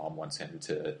though his mom wants him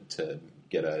to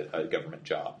get a government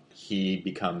job. He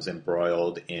becomes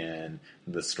embroiled in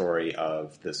the story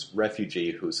of this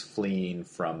refugee who's fleeing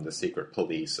from the secret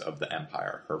police of the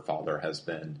empire. Her father has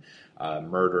been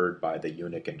murdered by the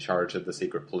eunuch in charge of the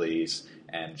secret police,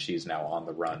 and she's now on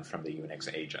the run from the eunuch's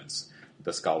agents.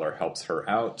 The scholar helps her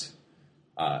out.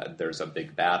 There's a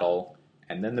big battle,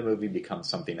 and then the movie becomes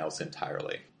something else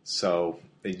entirely. So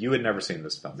you had never seen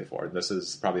this film before. This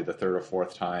is probably the third or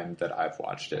fourth time that I've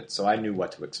watched it, so I knew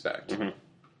what to expect. Mm-hmm.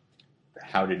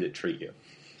 How did it treat you?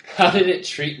 How did it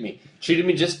treat me? Treated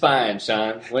me just fine,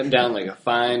 Sean. Went down like a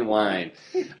fine wine.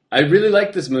 I really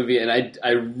liked this movie, and I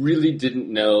really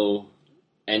didn't know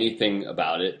anything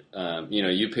about it.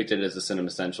 You picked it as a Cinema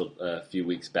Essential a few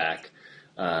weeks back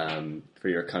for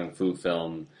your Kung Fu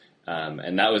film,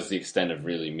 and that was the extent of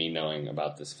really me knowing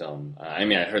about this film. I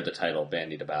heard the title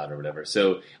bandied about or whatever.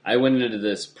 So I went into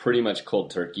this pretty much cold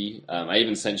turkey. I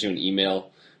even sent you an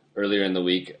email earlier in the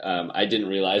week. I didn't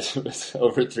realize it was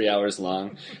over 3 hours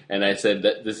long, and I said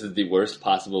that this is the worst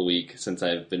possible week since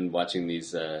I've been watching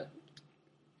these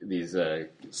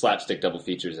slapstick double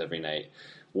features every night.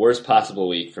 Worst possible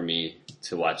week for me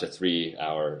to watch a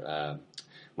 3-hour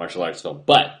martial arts film.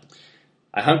 But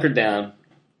I hunkered down,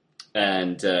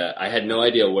 and I had no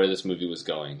idea where this movie was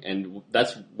going. And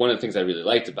that's one of the things I really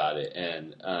liked about it.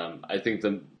 And I think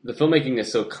the filmmaking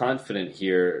is so confident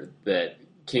here that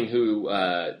King Hu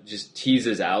just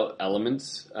teases out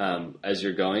elements as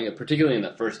you're going, particularly in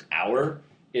the first hour.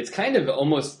 It's kind of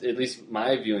almost, at least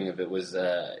my viewing of it, was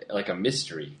like a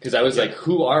mystery. Because I was like,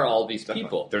 who are all these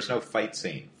people? There's no fight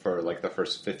scene for like the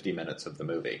first 50 minutes of the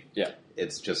movie. Yeah.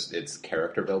 It's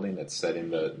character building, it's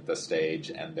setting the stage,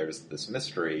 and there's this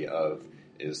mystery of,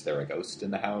 is there a ghost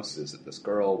in the house? Is it this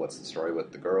girl? What's the story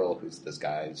with the girl? Who's this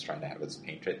guy who's trying to have his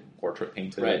portrait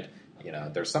painted? Right.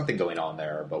 There's something going on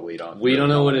there, but we don't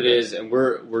know what it is, and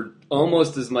we're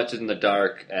almost as much in the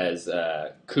dark as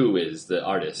Ku is, the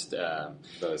artist,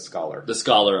 the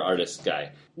scholar artist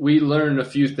guy. We learn a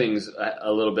few things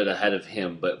a little bit ahead of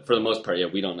him, but for the most part,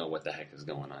 we don't know what the heck is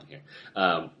going on here,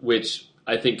 which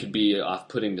I think could be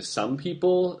off-putting to some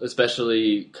people,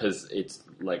 especially because it's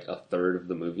like a third of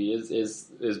the movie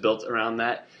is built around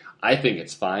that. I think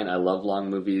it's fine. I love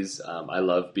long movies. I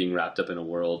love being wrapped up in a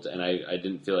world, and I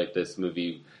didn't feel like this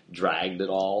movie dragged at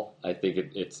all. I think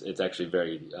it's actually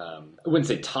very I wouldn't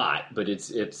say taut, but it's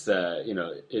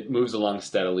it moves along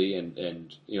steadily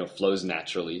and flows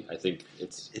naturally. I think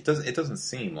it doesn't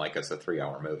seem like it's a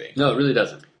 3-hour movie. No, it really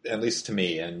doesn't. At least to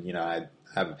me, and I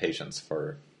have a patience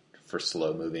for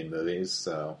slow moving movies,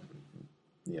 so.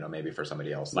 Maybe for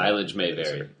somebody else. Mileage may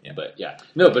vary, but yeah.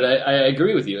 No, but I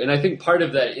agree with you. And I think part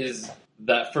of that is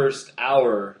that first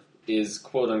hour is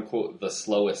quote-unquote the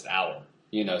slowest hour.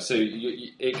 So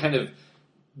it kind of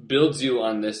builds you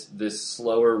on this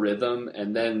slower rhythm,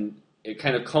 and then it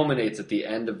kind of culminates at the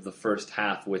end of the first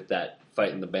half with that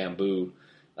fight in the bamboo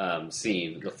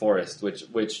scene, the forest,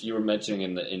 which you were mentioning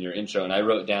in your intro, and I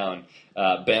wrote down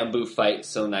bamboo fight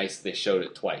so nice they showed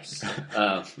it twice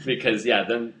because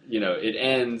then it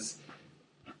ends.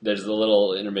 There's a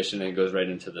little intermission and it goes right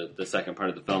into the second part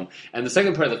of the film. And the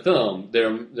second part of the film, there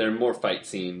are more fight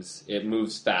scenes. It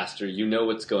moves faster. You know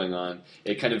what's going on.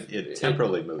 It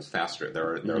temporally moves faster.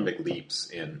 There are big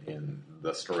leaps in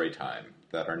the story time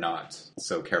that are not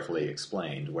so carefully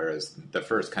explained, whereas the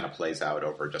first kind of plays out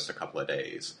over just a couple of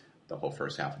days, the whole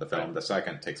first half of the film. Right. The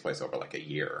second takes place over like a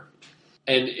year.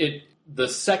 And the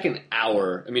second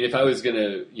hour, I mean, if I was going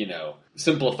to,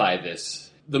 simplify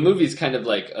this, the movie's kind of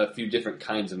like a few different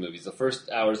kinds of movies. The first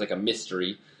hour is like a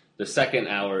mystery. The second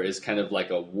hour is kind of like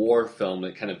a war film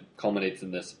that kind of culminates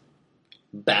in this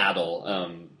battle.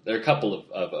 There are a couple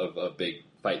of big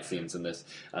fight scenes in this,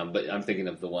 but I'm thinking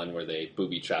of the one where they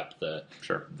booby trap the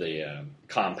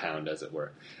compound, as it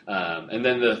were. And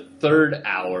then the third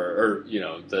hour, or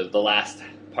the last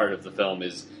part of the film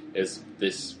is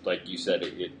this, like you said,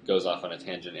 it goes off on a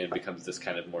tangent and becomes this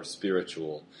kind of more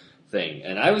spiritual thing.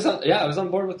 And I was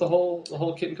on board with the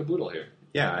whole kit and caboodle here.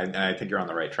 Yeah, I think you're on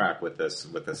the right track with this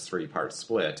 3-part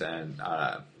split. And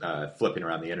flipping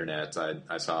around the internet,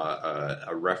 I saw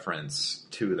a reference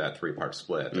to that 3-part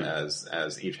split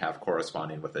as each half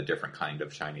corresponding with a different kind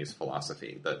of Chinese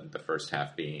philosophy. The first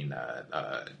half being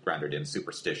grounded in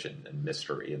superstition and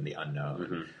mystery and the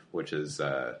unknown, which is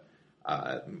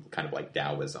kind of like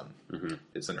Taoism.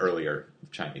 It's an earlier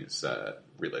Chinese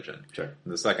religion. Sure.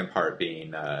 And the second part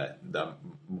being the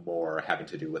more having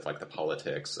to do with like the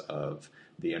politics of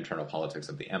the internal politics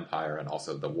of the empire, and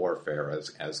also the warfare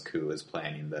as Ku is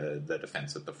planning the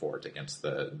defense of the fort against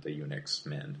the eunuchs'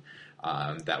 men.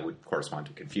 That would correspond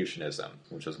to Confucianism,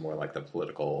 which is more like the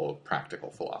political,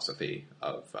 practical philosophy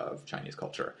of Chinese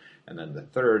culture. And then the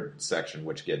third section,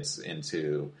 which gets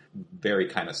into very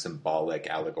kind of symbolic,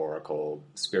 allegorical,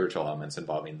 spiritual elements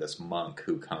involving this monk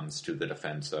who comes to the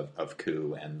defense of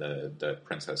Ku and the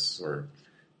princess, or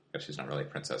I guess she's not really a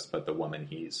princess, but the woman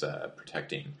he's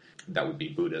protecting. That would be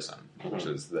Buddhism, which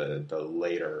is the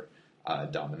later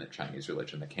dominant Chinese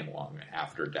religion that came along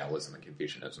after Taoism and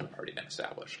Confucianism had already been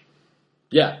established.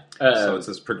 Yeah. So it's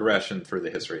this progression through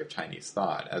the history of Chinese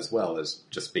thought, as well as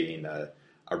just being a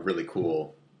really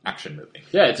cool action movie.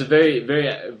 Yeah, it's a very,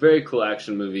 very, very cool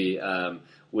action movie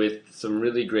with some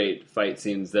really great fight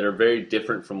scenes that are very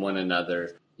different from one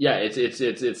another. Yeah,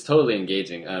 it's totally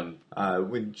engaging.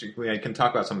 We can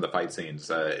talk about some of the fight scenes.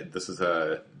 This is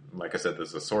like I said,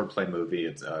 this is a swordplay movie.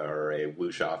 It's or a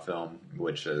wuxia film,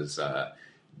 which is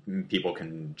people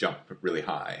can jump really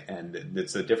high, and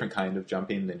it's a different kind of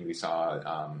jumping than you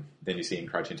see in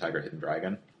Crouching Tiger, Hidden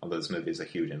Dragon. Although this movie is a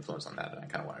huge influence on that, and I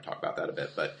kind of want to talk about that a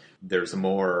bit. But there's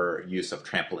more use of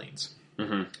trampolines.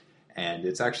 And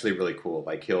it's actually really cool.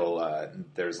 Like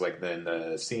there's like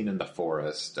the scene in the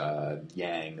forest.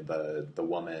 Yang, the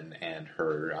woman, and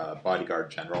her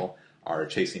bodyguard general are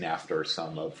chasing after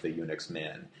some of the eunuch's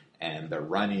men, and they're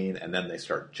running, and then they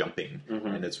start jumping,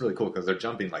 and it's really cool because they're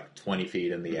jumping like 20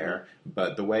 feet in the air.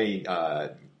 But the way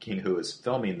King Hu is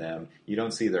filming them, you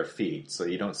don't see their feet, so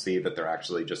you don't see that they're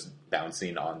actually just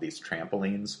bouncing on these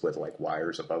trampolines with like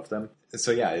wires above them.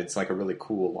 So yeah, it's like a really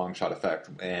cool long shot effect.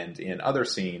 And in other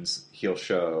scenes, he'll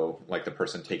show like the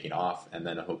person taking off, and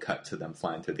then he'll cut to them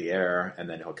flying through the air, and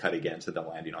then he'll cut again to them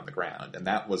landing on the ground. And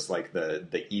that was like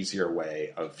the easier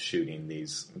way of shooting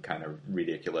these kind of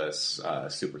ridiculous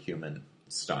superhuman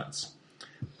stunts.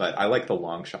 But I like the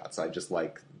long shots. I just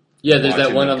like there's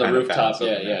that one on the kind of rooftop. bounce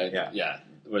over there. Yeah,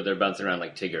 where they're bouncing around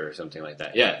like Tigger or something like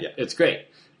that. Yeah, it's great.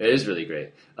 It is really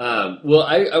great. Well,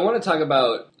 I want to talk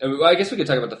about... I guess we could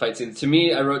talk about the fight scenes. To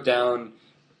me, I wrote down...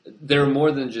 There are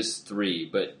more than just 3,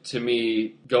 but to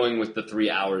me, going with the 3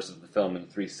 hours of the film in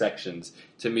 3 sections,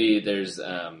 to me, there's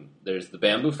the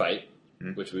bamboo fight,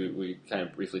 which we kind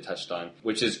of briefly touched on,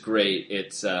 which is great.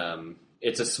 It's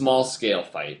a small scale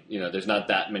fight. There's not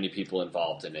that many people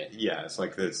involved in it. Yeah, it's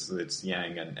like this. It's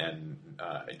Yang and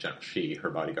General Shi, her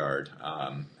bodyguard.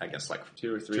 I guess like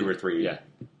 2 or 3. Yeah,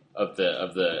 of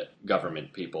the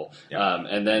government people. Yeah.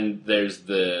 And then there's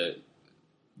the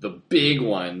big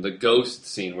one, the ghost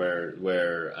scene where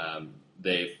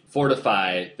they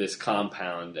fortify this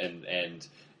compound, and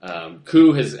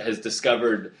Ku has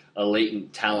discovered a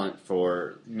latent talent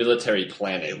for military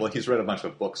planning. Well, he's read a bunch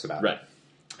of books about right.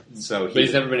 it. So but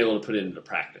he's never been able to put it into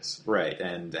practice. Right,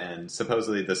 and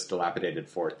supposedly this dilapidated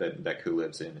fort that Ku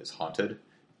lives in is haunted.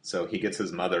 So he gets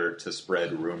his mother to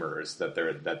spread rumors that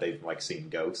they've like seen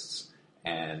ghosts,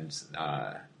 and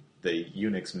the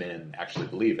eunuch's men actually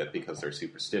believe it because they're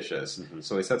superstitious.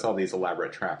 So he sets all these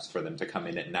elaborate traps for them to come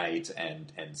in at night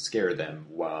and scare them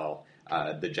while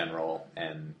the general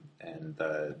and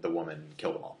the woman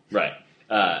kill them all. Right,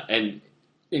 and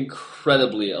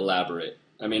incredibly elaborate.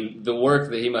 I mean, the work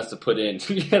that he must have put in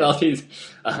to get all these,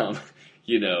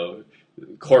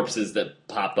 corpses that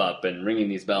pop up and ringing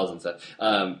these bells and stuff.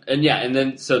 And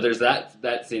then so there's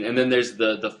that scene, and then there's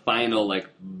the final, like,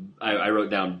 I wrote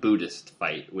down Buddhist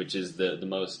fight, which is the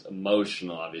most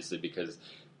emotional, obviously, because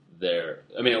there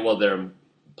are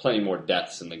plenty more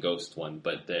deaths in the ghost one,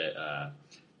 but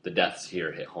the deaths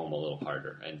here hit home a little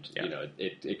harder, and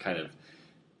it kind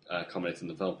of culminates in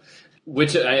the film.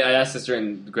 Which I asked this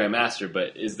during Grandmaster,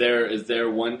 but is there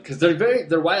one, because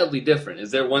they're wildly different. Is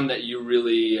there one that you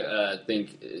really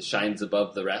think shines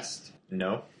above the rest?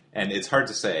 No, and it's hard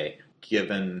to say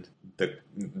given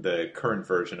the current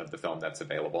version of the film that's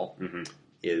available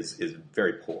is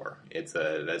very poor. It's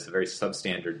a very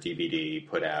substandard DVD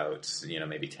put out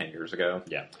maybe 10 years ago.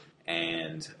 Yeah,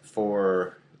 and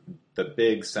for the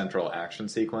big central action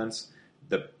sequence,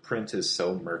 the print is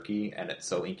so murky and it's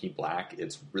so inky black,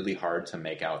 it's really hard to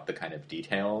make out the kind of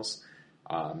details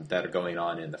that are going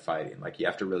on in the fighting. Like, you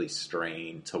have to really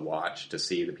strain to watch to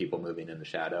see the people moving in the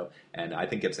shadow, and I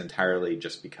think it's entirely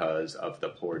just because of the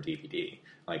poor DVD.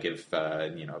 Like, if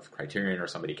Criterion or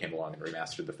somebody came along and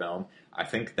remastered the film, I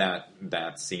think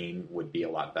that scene would be a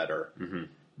lot better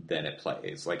than it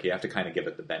plays. Like, you have to kind of give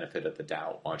it the benefit of the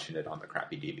doubt watching it on the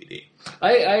crappy DVD.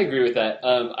 I agree with that.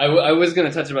 I was going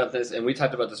to touch about this, and we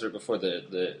talked about this right before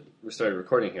we started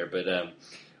recording here, but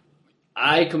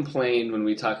I complained when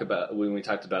we talked about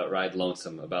Ride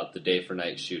Lonesome about the day for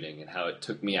night shooting and how it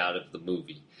took me out of the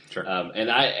movie. Sure.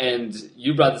 And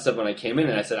you brought this up when I came in,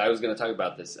 and I said I was going to talk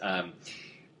about this.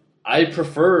 I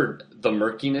preferred the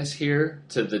murkiness here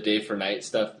to the day for night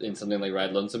stuff in something like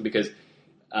Ride Lonesome because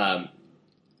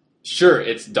sure,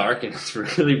 it's dark and it's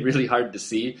really, really hard to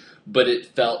see, but it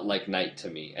felt like night to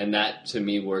me. And that, to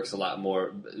me, works a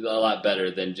lot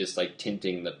better than just, like,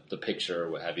 tinting the picture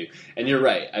or what have you. And you're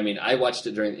right. I mean, I watched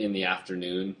it in the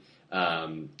afternoon,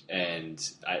 and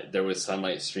there was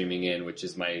sunlight streaming in, which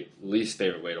is my least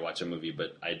favorite way to watch a movie,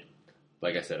 but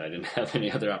like I said, I didn't have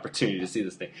any other opportunity to see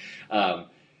this thing.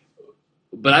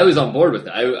 But I was on board with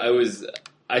it.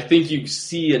 I think you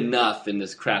see enough in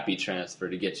this crappy transfer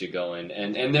to get you going,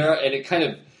 and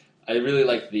I really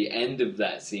like the end of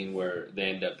that scene where they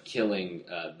end up killing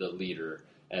the leader,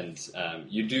 and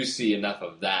you do see enough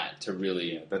of that to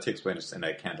really that takes place in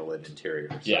a candlelit interior.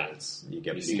 So yeah, you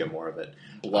get more of it.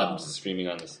 Blood streaming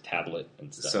on this tablet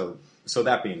and stuff. So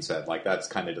that being said, like, that's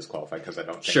kind of disqualified because I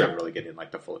don't think I'm really getting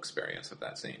like the full experience of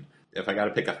that scene. If I got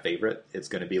to pick a favorite, it's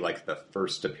going to be like the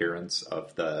first appearance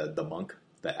of the monk,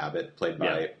 the abbot, played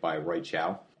by Roy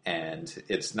Chow, and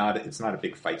it's not a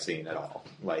big fight scene at all.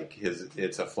 Like,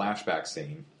 it's a flashback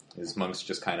scene His monks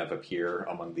just kind of appear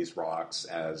among these rocks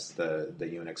as the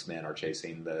eunuch's men are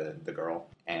chasing the girl.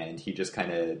 And he just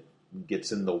kind of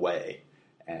gets in the way.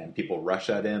 And people rush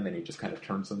at him, and he just kind of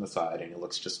turns them aside, and he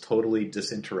looks just totally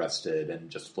disinterested and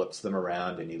just flips them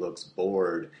around, and he looks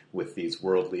bored with these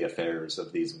worldly affairs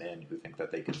of these men who think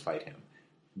that they can fight him.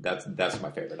 That's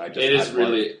my favorite.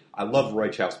 I love Roy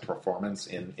Chow's performance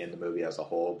in the movie as a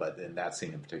whole, but in that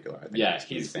scene in particular, I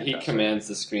think he commands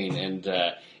the screen, and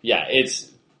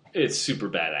it's super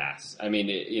badass. I mean,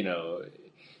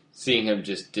 seeing him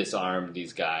just disarm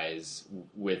these guys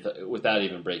without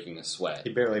even breaking a sweat.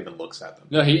 He barely even looks at them.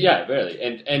 No, barely.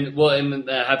 And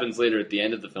that happens later at the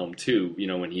end of the film too,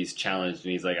 when he's challenged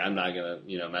and he's like, I'm not going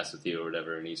to, mess with you or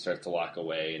whatever, and he starts to walk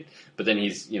away, but then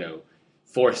he's,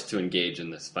 forced to engage in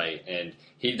this fight, and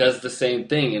he does the same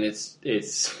thing, and it's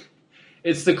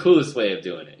the coolest way of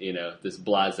doing it, this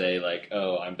blasé, like,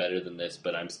 oh, I'm better than this,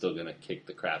 but I'm still going to kick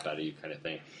the crap out of you kind of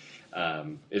thing,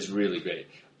 is really great.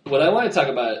 What I want to talk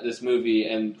about this movie,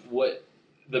 and what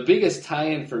the biggest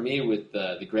tie-in for me with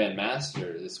the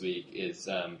Grandmaster this week is,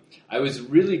 I was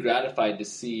really gratified to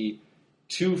see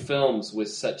two films with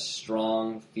such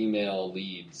strong female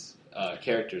leads,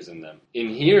 characters in them. In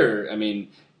here, I mean,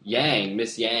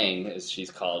 Miss Yang, as she's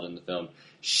called in the film,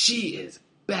 she is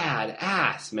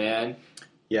badass, man.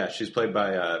 Yeah, she's played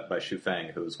by Xu Feng,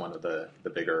 who's one of the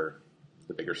bigger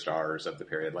stars of the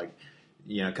period. Like,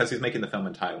 because he's making the film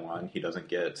in Taiwan, he doesn't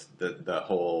get the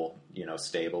whole,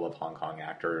 stable of Hong Kong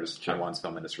actors. Sure. Taiwan's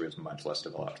film industry was much less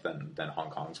developed than Hong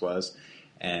Kong's was.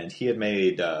 And he had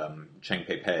made Cheng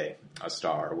Pei Pei a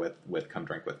star with Come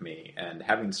Drink With Me. And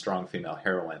having strong female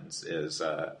heroines is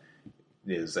a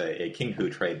King Hu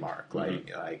trademark.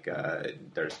 Mm-hmm. Like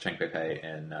there's Cheng Pei Pei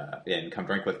in Come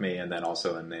Drink With Me, and then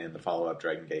also in the follow-up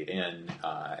Dragon Gate Inn,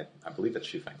 I believe it's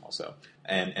Xu Feng also.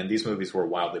 And these movies were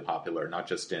wildly popular, not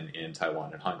just in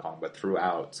Taiwan and Hong Kong, but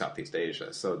throughout Southeast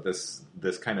Asia. So this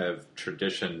kind of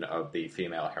tradition of the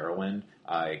female heroine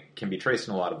can be traced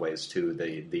in a lot of ways to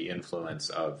the influence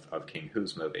of King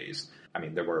Hu's movies. I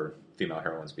mean, there were female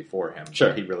heroines before him. Sure.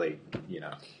 But he really,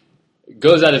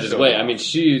 goes out of his way. I mean,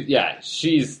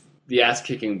 she's the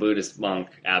ass-kicking Buddhist monk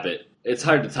abbot. It's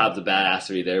hard to top the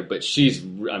badassery there, but she's,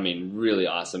 really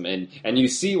awesome. And you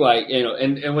see why,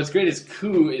 and what's great is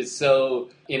Ku is so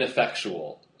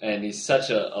ineffectual, and he's such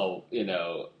a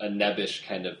nebbish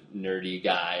kind of nerdy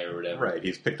guy or whatever. Right,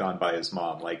 he's picked on by his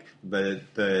mom. Like,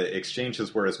 the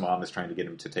exchanges where his mom is trying to get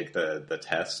him to take the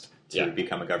test to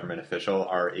become a government official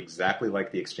are exactly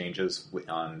like the exchanges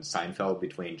on Seinfeld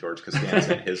between George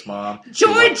Costanza and his mom.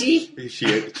 Georgie!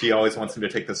 She always wants him to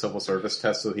take the civil service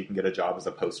test so he can get a job as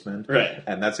a postman. Right.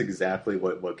 And that's exactly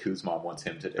what Ku's mom wants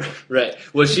him to do. Right.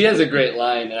 Well, she has a great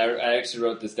line, and I actually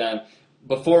wrote this down.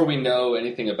 Before we know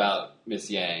anything about Miss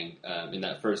Yang, in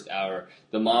that first hour,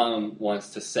 the mom wants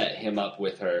to set him up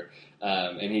with her.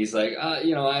 And he's like, I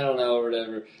don't know, or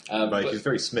whatever. But he's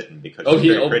very smitten because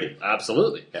she's very pretty.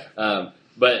 Absolutely. Yeah.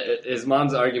 But his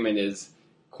mom's argument is,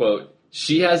 quote,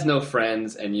 she has no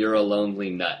friends and you're a lonely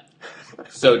nut.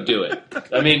 So do it.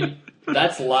 I mean,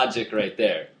 that's logic right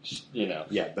there. Yeah,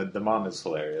 the mom is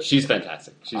hilarious. She's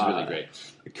fantastic. She's really great.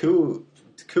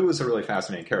 Ku is a really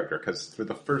fascinating character because through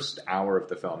the first hour of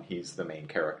the film, he's the main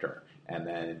character.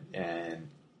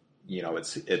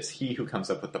 It's he who comes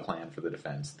up with the plan for the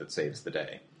defense that saves the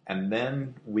day. And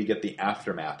then we get the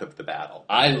aftermath of the battle.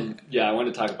 I want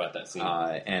to talk about that scene.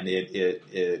 And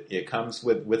it comes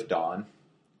with dawn,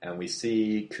 and we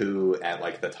see Ku at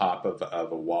like the top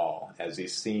of a wall as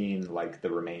he's seeing like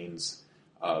the remains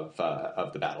of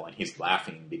the battle, and he's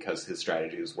laughing because his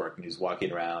strategy is working. He's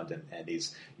walking around and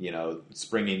he's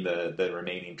springing the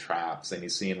remaining traps, and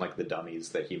he's seeing like the dummies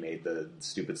that he made the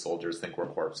stupid soldiers think were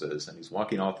corpses, and he's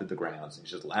walking all through the grounds and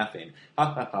he's just laughing,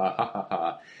 ha ha ha ha ha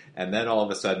ha. And then all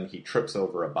of a sudden he trips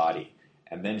over a body,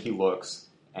 and then he looks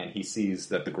and he sees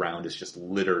that the ground is just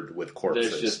littered with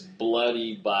corpses. There's just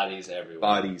bloody bodies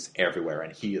everywhere.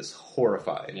 And he is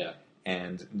horrified. Yeah.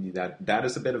 And that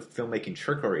is a bit of filmmaking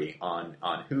trickery on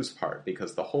Hu's part,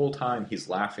 because the whole time he's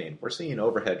laughing, we're seeing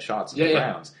overhead shots of the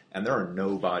grounds, and there are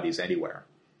no bodies anywhere.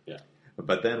 Yeah.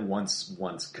 But then once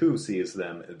Ku sees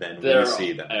them, then They're we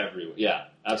see them everywhere. Yeah,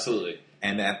 absolutely.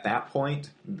 And at that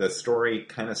point, the story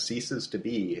kind of ceases to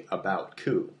be about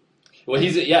Ku. Well,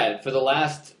 for the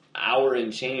last hour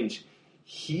and change,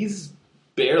 he's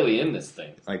barely in this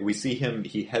thing. Like, we see him,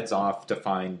 he heads off to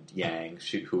find Yang,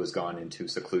 who has gone into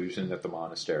seclusion at the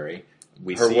monastery.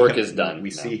 Her work is done.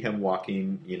 We see him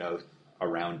walking,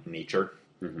 around nature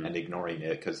and ignoring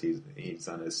it because he's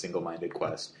on a single-minded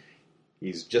quest.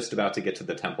 He's just about to get to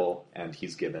the temple, and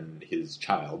he's given his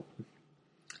child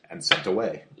and sent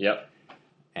away. Yep.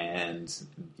 And,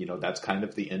 that's kind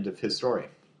of the end of his story.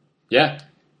 Yeah.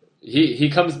 He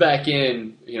comes back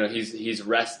in, he's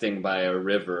resting by a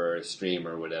river or a stream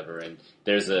or whatever, and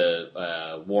there's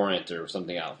a warrant or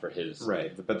something out for his...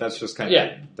 Right, but that's just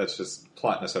that's just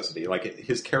plot necessity. Like,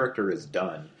 his character is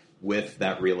done with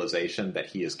that realization that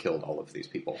he has killed all of these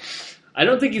people. I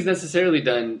don't think he's necessarily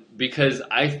done, because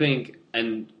I think,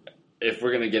 and if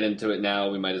we're going to get into it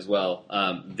now, we might as well,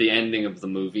 the ending of the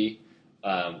movie,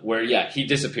 where, he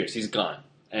disappears, he's gone.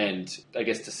 And I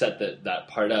guess to set that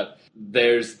part up,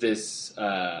 there's this,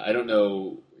 I don't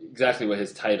know exactly what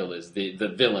his title is,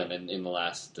 the villain in the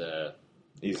last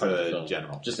He's a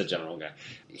general. Just a general guy.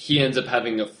 He ends up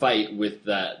having a fight with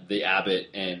the abbot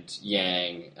and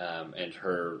Yang and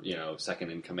her,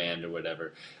 second in command or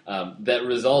whatever, that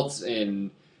results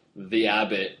in the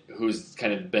abbot, who's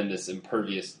kind of been this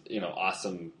impervious,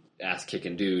 awesome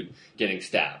ass-kicking dude, getting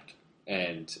stabbed.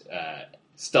 And...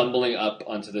 stumbling up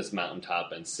onto this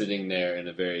mountaintop and sitting there in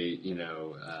a very,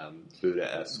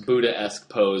 Buddha-esque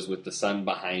pose with the sun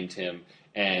behind him.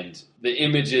 And the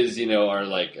images, are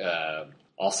like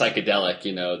all psychedelic,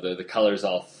 the colors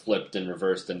all flipped and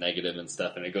reversed and negative and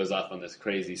stuff. And it goes off on this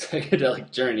crazy psychedelic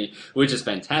journey, which is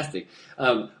fantastic.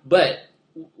 But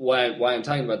why I'm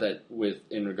talking about that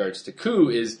in regards to Ku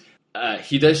is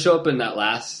he does show up in that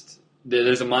last...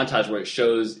 There's a montage where it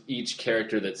shows each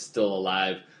character that's still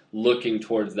alive looking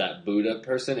towards that Buddha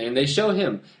person, and they show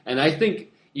him. And I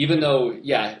think, even though,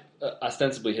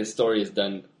 ostensibly his story is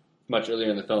done much earlier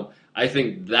in the film, I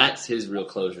think that's his real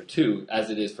closure too, as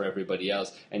it is for everybody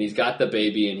else. And he's got the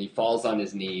baby, and he falls on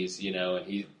his knees, and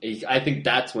I think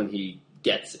that's when he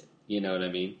gets it. You know what I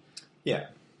mean? Yeah.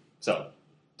 So,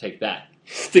 take that.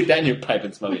 Stick that in your pipe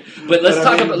and smoke it. But let's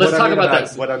talk about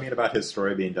that. What I mean about his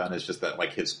story being done is just that,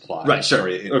 like, his plot, right? Sure.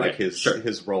 Story, okay, like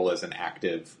his role as an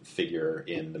active figure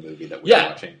in the movie that we're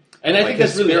watching. And I think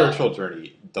that's his really spiritual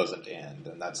journey doesn't end,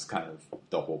 and that's kind of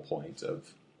the whole point of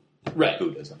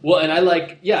Buddhism. Well, and I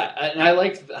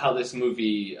liked how this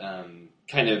movie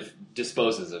kind of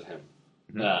disposes of him.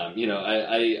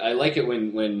 Mm-hmm. I like it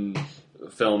when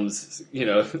films,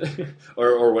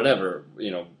 or whatever,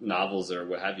 novels or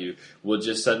what have you, will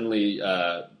just suddenly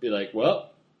be like,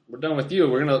 well, we're done with you.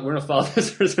 We're gonna follow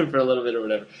this person for a little bit or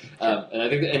whatever. And I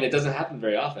think, and it doesn't happen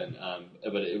very often,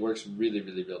 but it works really,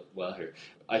 really real well here.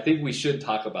 I think we should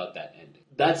talk about that ending.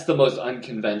 That's the most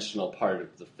unconventional part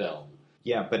of the film.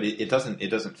 Yeah, but it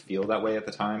doesn't feel that way at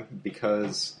the time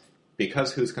because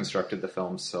who's constructed the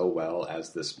film so well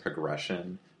as this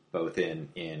progression, both in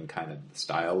kind of the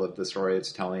style of the story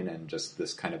it's telling and just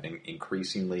this kind of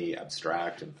increasingly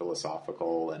abstract and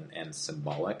philosophical and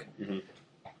symbolic. Mm-hmm.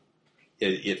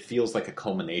 It feels like a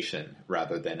culmination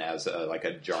rather than as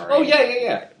a jarring... Oh,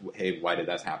 yeah. Hey, why did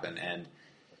that happen? And,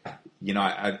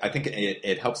 I think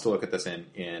it helps to look at this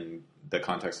in the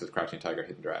context of Crouching Tiger,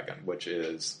 Hidden Dragon, which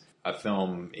is a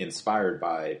film inspired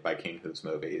by King Hu's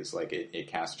movies. Like, it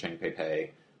casts Cheng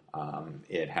Pei-Pei.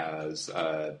 It has,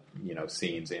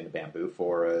 scenes in the bamboo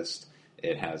forest.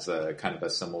 It has a kind of a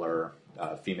similar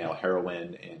female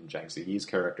heroine in Zhang Ziyi's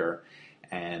character.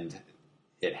 And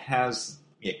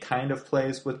it kind of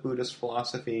plays with Buddhist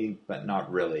philosophy, but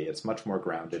not really. It's much more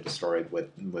grounded, a story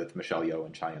with Michelle Yeoh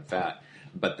and Chow Yun-fat.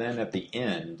 But then at the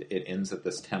end, it ends at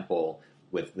this temple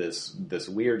with this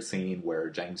weird scene where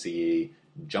Zhang Ziyi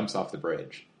jumps off the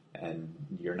bridge. And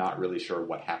you're not really sure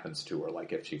what happens to her,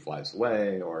 like if she flies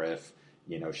away or if,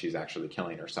 she's actually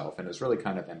killing herself. And it's really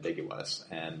kind of ambiguous.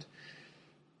 And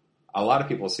a lot of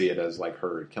people see it as like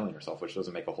her killing herself, which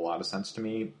doesn't make a whole lot of sense to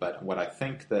me. But what I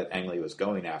think that Ang Lee was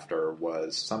going after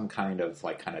was some kind of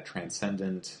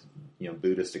transcendent,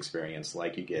 Buddhist experience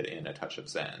like you get in A Touch of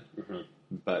Zen. Mm-hmm.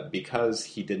 But because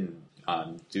he didn't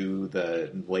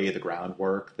lay the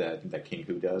groundwork that King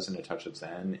Hu does in A Touch of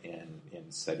Zen in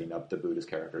setting up the Buddhist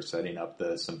character, setting up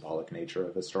the symbolic nature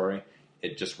of the story,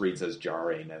 it just reads as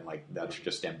jarring and that's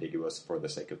just ambiguous for the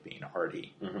sake of being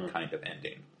arty kind of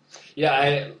ending.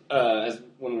 Yeah, as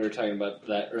when we were talking about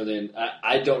that earlier,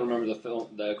 I don't remember the film,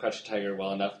 the Crouching Tiger,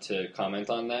 well enough to comment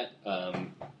on that.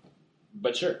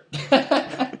 But sure.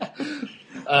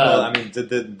 Well, I mean, did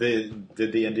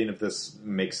the ending of this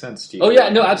make sense to you? Oh yeah,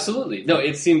 no, absolutely. No,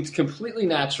 it seemed completely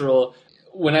natural.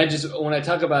 When I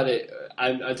talk about it,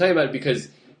 I'm talking about it because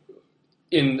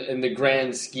in the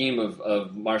grand scheme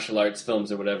of martial arts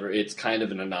films or whatever, it's kind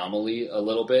of an anomaly a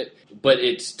little bit, but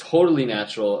it's totally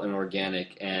natural and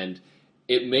organic, and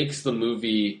it makes the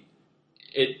movie.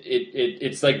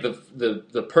 It's like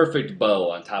the perfect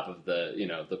bow on top of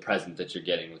the present that you're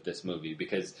getting with this movie,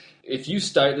 because if you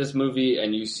start this movie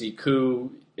and you see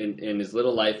Ku in his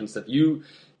little life and stuff,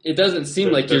 it doesn't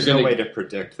seem like there's you're going no way to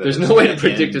predict that. There's no way to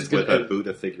predict it's with gonna a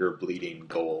Buddha figure bleeding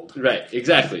gold. Right,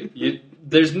 exactly.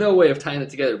 There's no way of tying it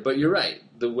together, but you're right.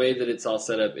 The way that it's all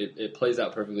set up, it plays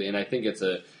out perfectly, and I think it's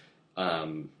a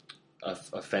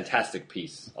fantastic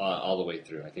piece all the way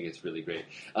through. I think it's really great.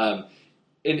 An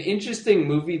interesting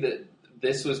movie that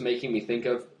this was making me think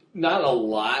of, not a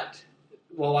lot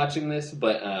while watching this,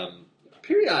 but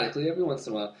periodically, every once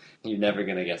in a while, you're never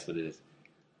going to guess what it is.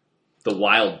 The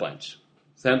Wild Bunch.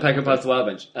 Sam Peckinpah's The Wild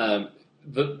Bunch.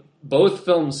 Both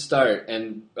films start,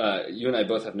 and you and I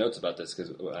both have notes about this,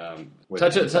 because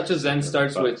Touch of Zen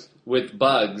starts with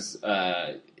bugs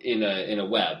in a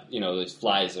web. Those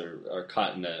flies are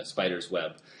caught in a spider's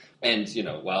web. And,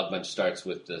 Wild Bunch starts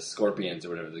with the scorpions or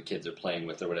whatever the kids are playing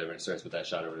with or whatever, and starts with that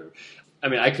shot or whatever. I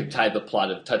mean, I could tie the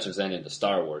plot of Touch of Zen into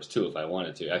Star Wars, too, if I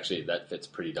wanted to. Actually, that fits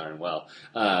pretty darn well.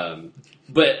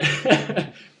 But...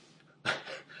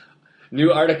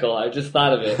 New article, I just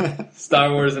thought of it.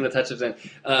 Star Wars and A Touch of Zen.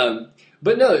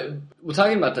 But no, we're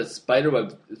talking about the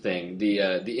spiderweb thing.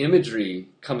 The imagery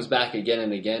comes back again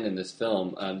and again in this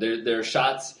film. There are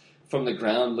shots from the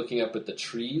ground looking up at the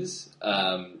trees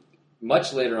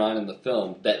much later on in the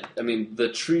film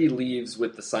the tree leaves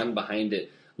with the sun behind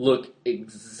it look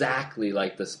exactly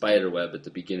like the spiderweb at the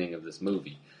beginning of this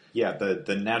movie. Yeah,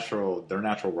 their natural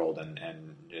world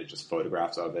and just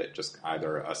photographs of it, just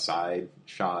either aside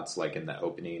shots like in the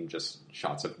opening, just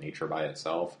shots of nature by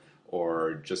itself,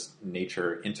 or just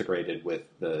nature integrated with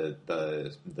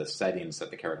the settings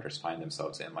that the characters find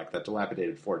themselves in. Like that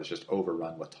dilapidated fort is just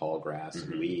overrun with tall grass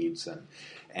and weeds,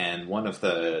 and one of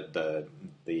the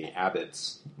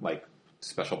abbot's like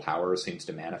special power seems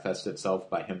to manifest itself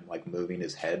by him like moving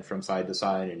his head from side to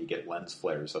side, and you get lens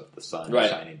flares of the sun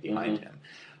shining behind him.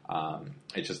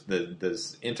 It's just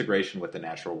this integration with the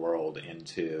natural world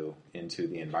into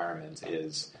the environment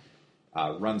is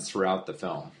runs throughout the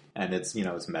film, and it's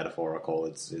it's metaphorical.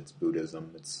 It's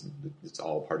Buddhism. It's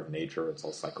all part of nature. It's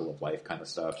all cycle of life kind of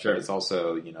stuff. Sure. But it's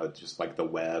also just like the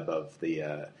web of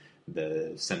the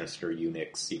sinister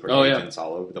eunuch secret agents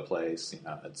all over the place.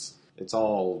 It's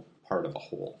all part of a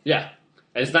whole. Yeah.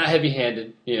 And it's not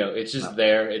heavy-handed. It's just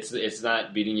there. It's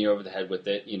not beating you over the head with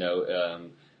it.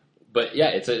 But yeah,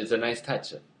 it's a nice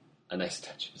touch. A nice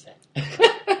touch of Zen.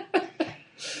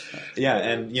 Yeah,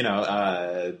 and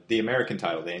the American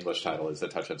title, the English title, is A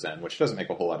Touch of Zen, which doesn't make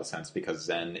a whole lot of sense because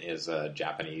Zen is a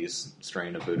Japanese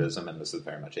strain of Buddhism, and this is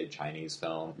very much a Chinese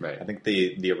film. Right. I think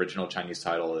the original Chinese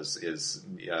title is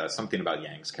something about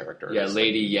Yang's character. Yeah,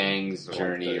 Lady Yang's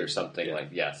journey or something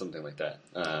something like that.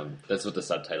 That's what the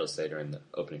subtitles say during the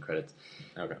opening credits.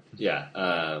 Okay. Yeah.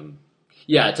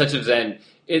 A Touch of Zen.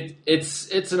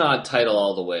 It's an odd title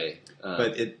all the way.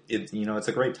 But it's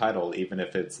a great title, even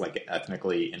if it's like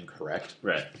ethnically incorrect.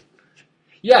 Right.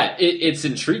 Yeah, it's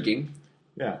intriguing.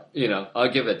 Yeah.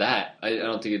 I'll give it that. I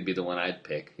don't think it'd be the one I'd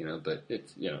pick. But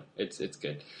it's it's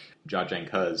good. Zhang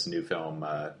Ke's new film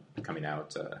coming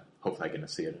out. Hopefully, I'm going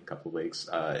to see it in a couple of weeks.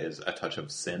 Is A Touch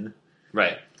of Zen.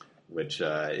 Right. Which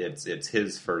it's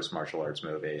his first martial arts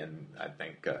movie, and I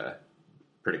think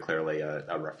pretty clearly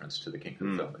a reference to the King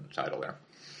Hu film in the title there.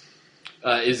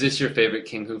 Is this your favorite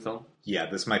King Hu film? Yeah,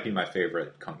 this might be my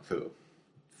favorite Kung Fu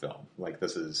film. Like,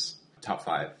 this is top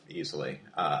 5 easily.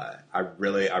 I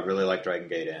really like Dragon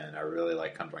Gate Inn. I really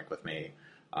like Come Drink With Me.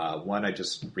 One I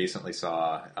just recently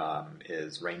saw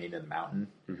is Raining in the Mountain,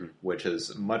 which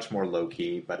is much more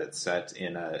low-key, but it's set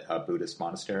in a Buddhist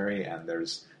monastery, and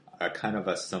there's a kind of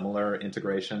a similar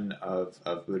integration of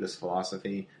Buddhist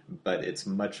philosophy, but it's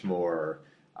much more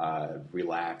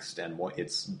relaxed, and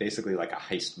it's basically like a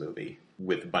heist movie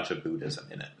with a bunch of Buddhism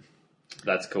in it.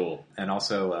 That's cool. And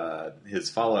also, his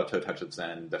follow-up to A Touch of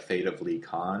Zen, The Fate of Li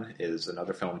Khan, is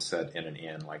another film set in an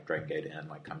inn, like Dragon Gate Inn,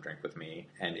 like Come Drink With Me.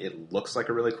 And it looks like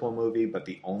a really cool movie, but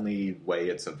the only way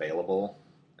it's available,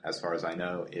 as far as I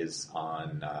know, is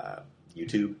on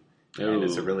YouTube. Ooh. And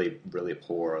it's a really, really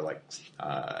poor, like,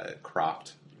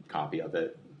 cropped copy of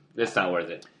it. It's not worth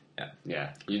it.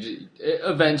 Yeah.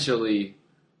 Eventually,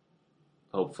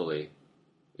 hopefully,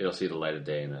 it'll see the light of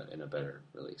day in a better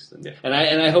release. And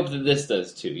I hope that this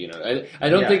does too. I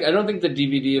don't think the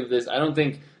DVD of this. I don't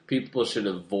think people should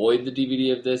avoid the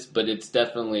DVD of this, but it's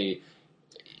definitely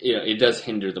it does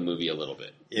hinder the movie a little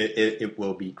bit. It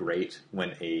will be great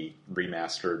when a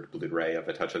remastered Blu-ray of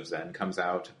A Touch of Zen comes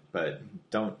out, but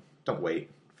don't wait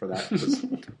for that. Just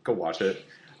go watch it.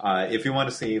 If you want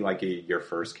to see like your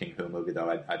first King Hu movie,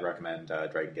 though, I'd recommend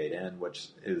Dragon Gate Inn, which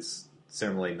is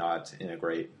similarly not in a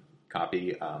great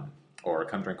copy, or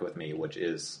Come Drink With Me, which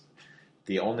is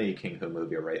the only King Hu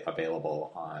movie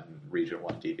available on Region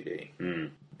 1 DVD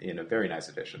in a very nice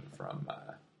edition from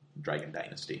Dragon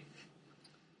Dynasty.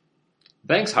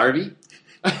 Thanks, Harvey.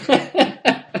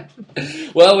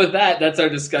 Well, with that's our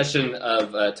discussion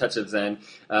of Touch of Zen.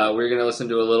 We're going to listen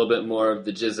to a little bit more of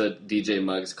the Jizza DJ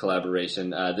Muggs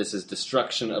collaboration. This is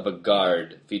Destruction of a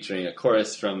Guard, featuring a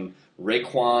chorus from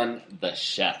Raekwon the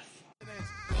Chef.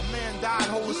 A man died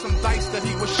holding some dice that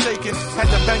he was shaking. Had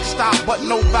the bank stop, but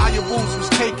no valuables was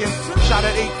taken. Shot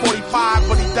at 8:45,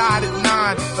 but he died at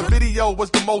 9. The video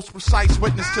was the most precise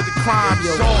witness to the crime.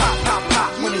 Pop, pop,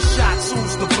 pop, when it's shot,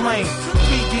 who's to blame?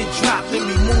 3 get dropped, then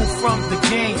removed from the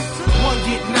game. 1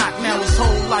 get knocked, now his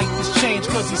whole life has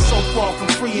changed. Cause he's so far from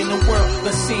free in the world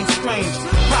that seems strange.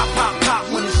 Pop, pop, pop,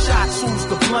 when it's shot, who's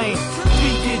to blame?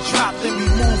 3 get dropped, then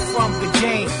removed from the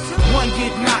game. 1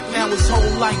 get knocked, now his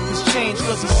whole life has changed.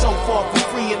 Cause he's so far from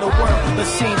free in the world that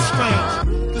seems strange.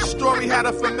 The story had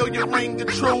a familiar ring of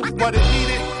truth, but it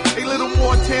needed a little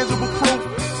more tangible proof.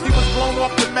 He was blown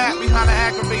off the map behind an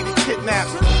aggravated kidnap.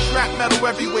 Shrapnel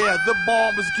everywhere, the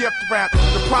bomb was gift wrapped.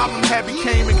 The problem had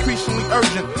became increasingly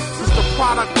urgent, since the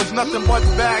product was nothing but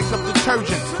bags of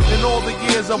detergent. In all the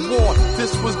years of war,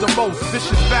 this was the most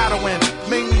vicious battling,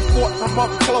 mainly fought from up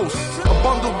close. A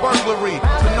bundle burglary,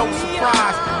 to no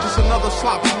surprise, just another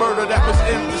sloppy murder that was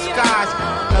in disguise.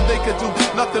 Now they could do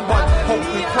nothing but hope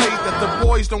and pray that the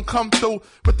boys don't come through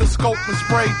with the scope and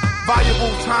spray.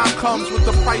 Valuable time comes with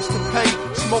the price to pay.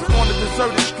 Smoke on the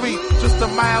deserted street, just a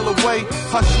mile away.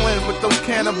 Hustling with those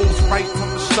cannibals right from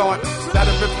the start.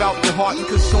 That'll rip out your heart and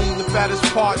consume the fattest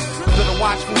parts. Under the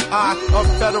watchful eye of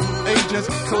federal agents,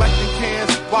 collecting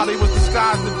cans while they was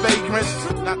disguised as vagrants.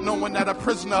 Not knowing that a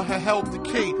prisoner had held the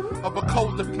key of a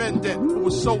co-defendant who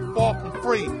was so far from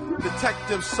free.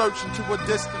 Detectives search into a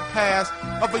distant past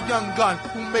of a young gun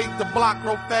who made the block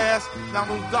grow fast. Now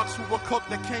those ducks who were cooked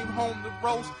that came home to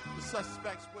roast, the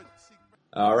suspects would see.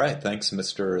 All right, thanks,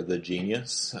 Mr. The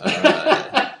Genius.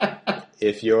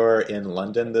 If you're in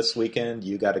London this weekend,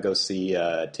 you got to go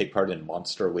take part in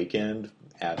Monster Weekend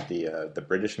at the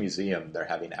British Museum. They're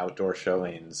having outdoor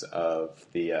showings of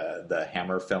the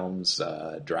Hammer films,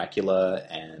 Dracula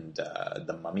and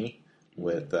The Mummy,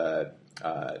 with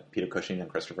Peter Cushing and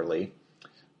Christopher Lee.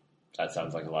 That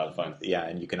sounds like a lot of fun. Yeah,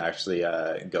 and you can actually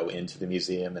go into the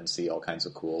museum and see all kinds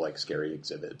of cool, like, scary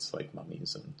exhibits, like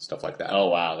mummies and stuff like that. Oh,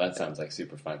 wow, that sounds like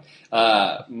super fun.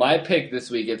 My pick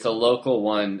this week, it's a local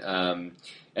one, and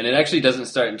it actually doesn't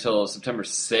start until September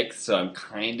 6th, so I'm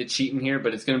kind of cheating here,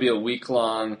 but it's going to be a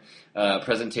week-long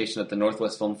presentation at the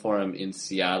Northwest Film Forum in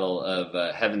Seattle of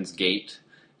Heaven's Gate.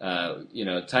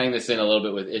 Tying this in a little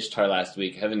bit with Ishtar last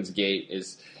week, Heaven's Gate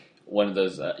is one of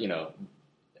those,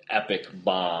 epic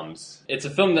bombs. It's a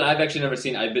film that I've actually never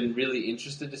seen. I've been really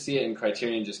interested to see it, and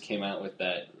Criterion just came out with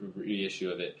that reissue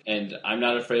of it. And I'm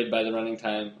not afraid by the running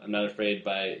time. I'm not afraid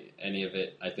by any of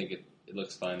it. I think it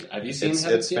looks fun. Have you seen Heaven's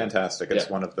Gate? It's fantastic. It's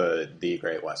one of the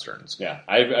great westerns. Yeah,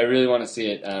 I really want to see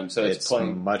it. So it's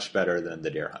playing much better than The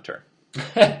Deer Hunter.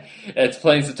 It's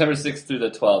playing September 6th through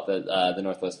the 12th at the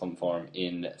Northwest Film Forum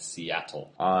in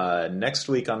Seattle. Next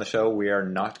week on the show, we are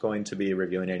not going to be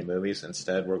reviewing any movies.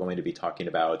 Instead, we're going to be talking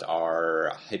about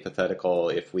our hypothetical,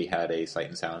 if we had a Sight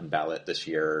and Sound ballot this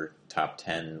year, top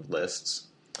 10 lists.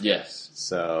 Yes.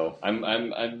 So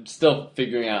I'm still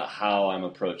figuring out how I'm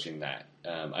approaching that.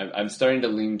 I'm starting to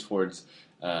lean towards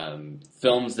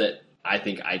films that I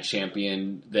think I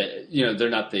champion. That they're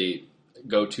not the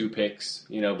go-to picks,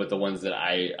 but the ones that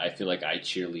I feel like I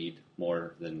cheerlead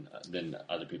more than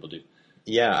other people do.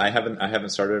 Yeah, I haven't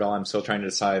started at all. I'm still trying to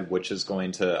decide which is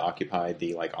going to occupy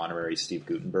the honorary Steve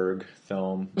Guttenberg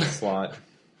film slot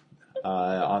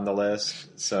on the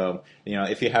list. So,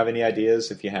 if you have any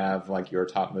ideas, if you have your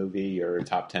top movie, your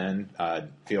top 10,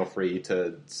 feel free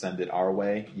to send it our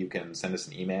way. You can send us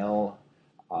an email.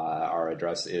 Our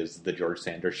address is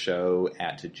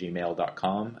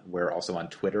thegeorgesandersshow@gmail.com. We're also on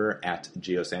Twitter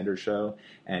 @GeoSandersShow.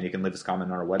 And you can leave us a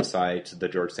comment on our website,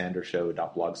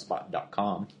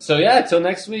 thegeorgesandersshow.blogspot.com. So yeah, till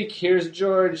next week, here's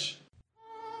George.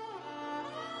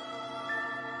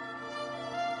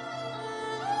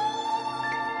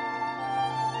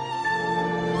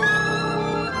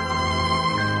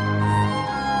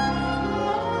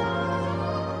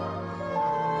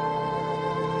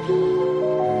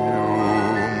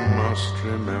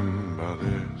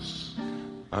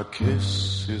 A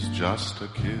kiss is just a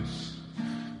kiss,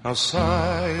 a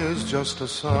sigh is just a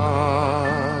sigh.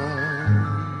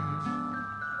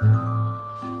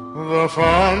 The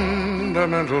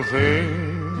fundamental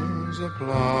things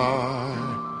apply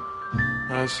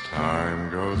as time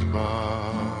goes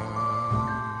by.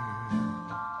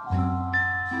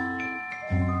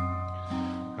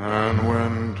 And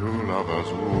when two lovers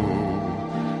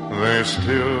woo, they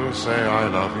still say I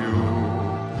love you.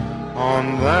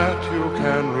 On that you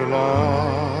can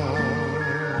rely.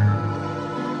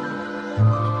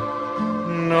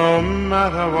 no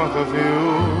matter what the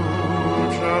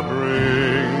future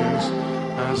brings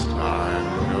as time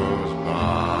goes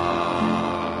by.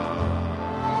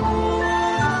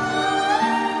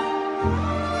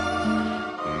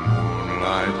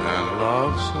 Moonlight and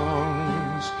love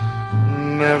songs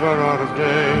never out of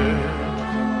date,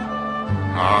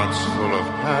 hearts full of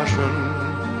passion,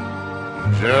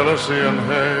 jealousy and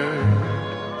hate.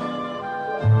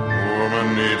 Woman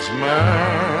needs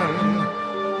man,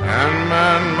 and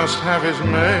man must have his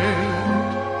mate,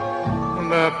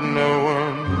 that no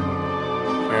one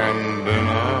can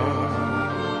deny.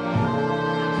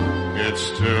 It's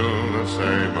still the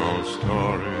same old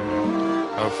story,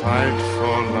 a fight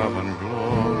for love and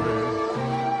glory,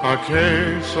 a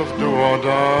case of do or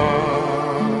die.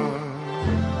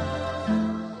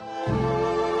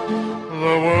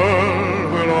 The world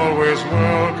will always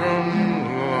welcome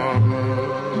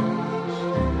lovers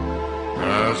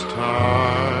as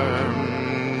time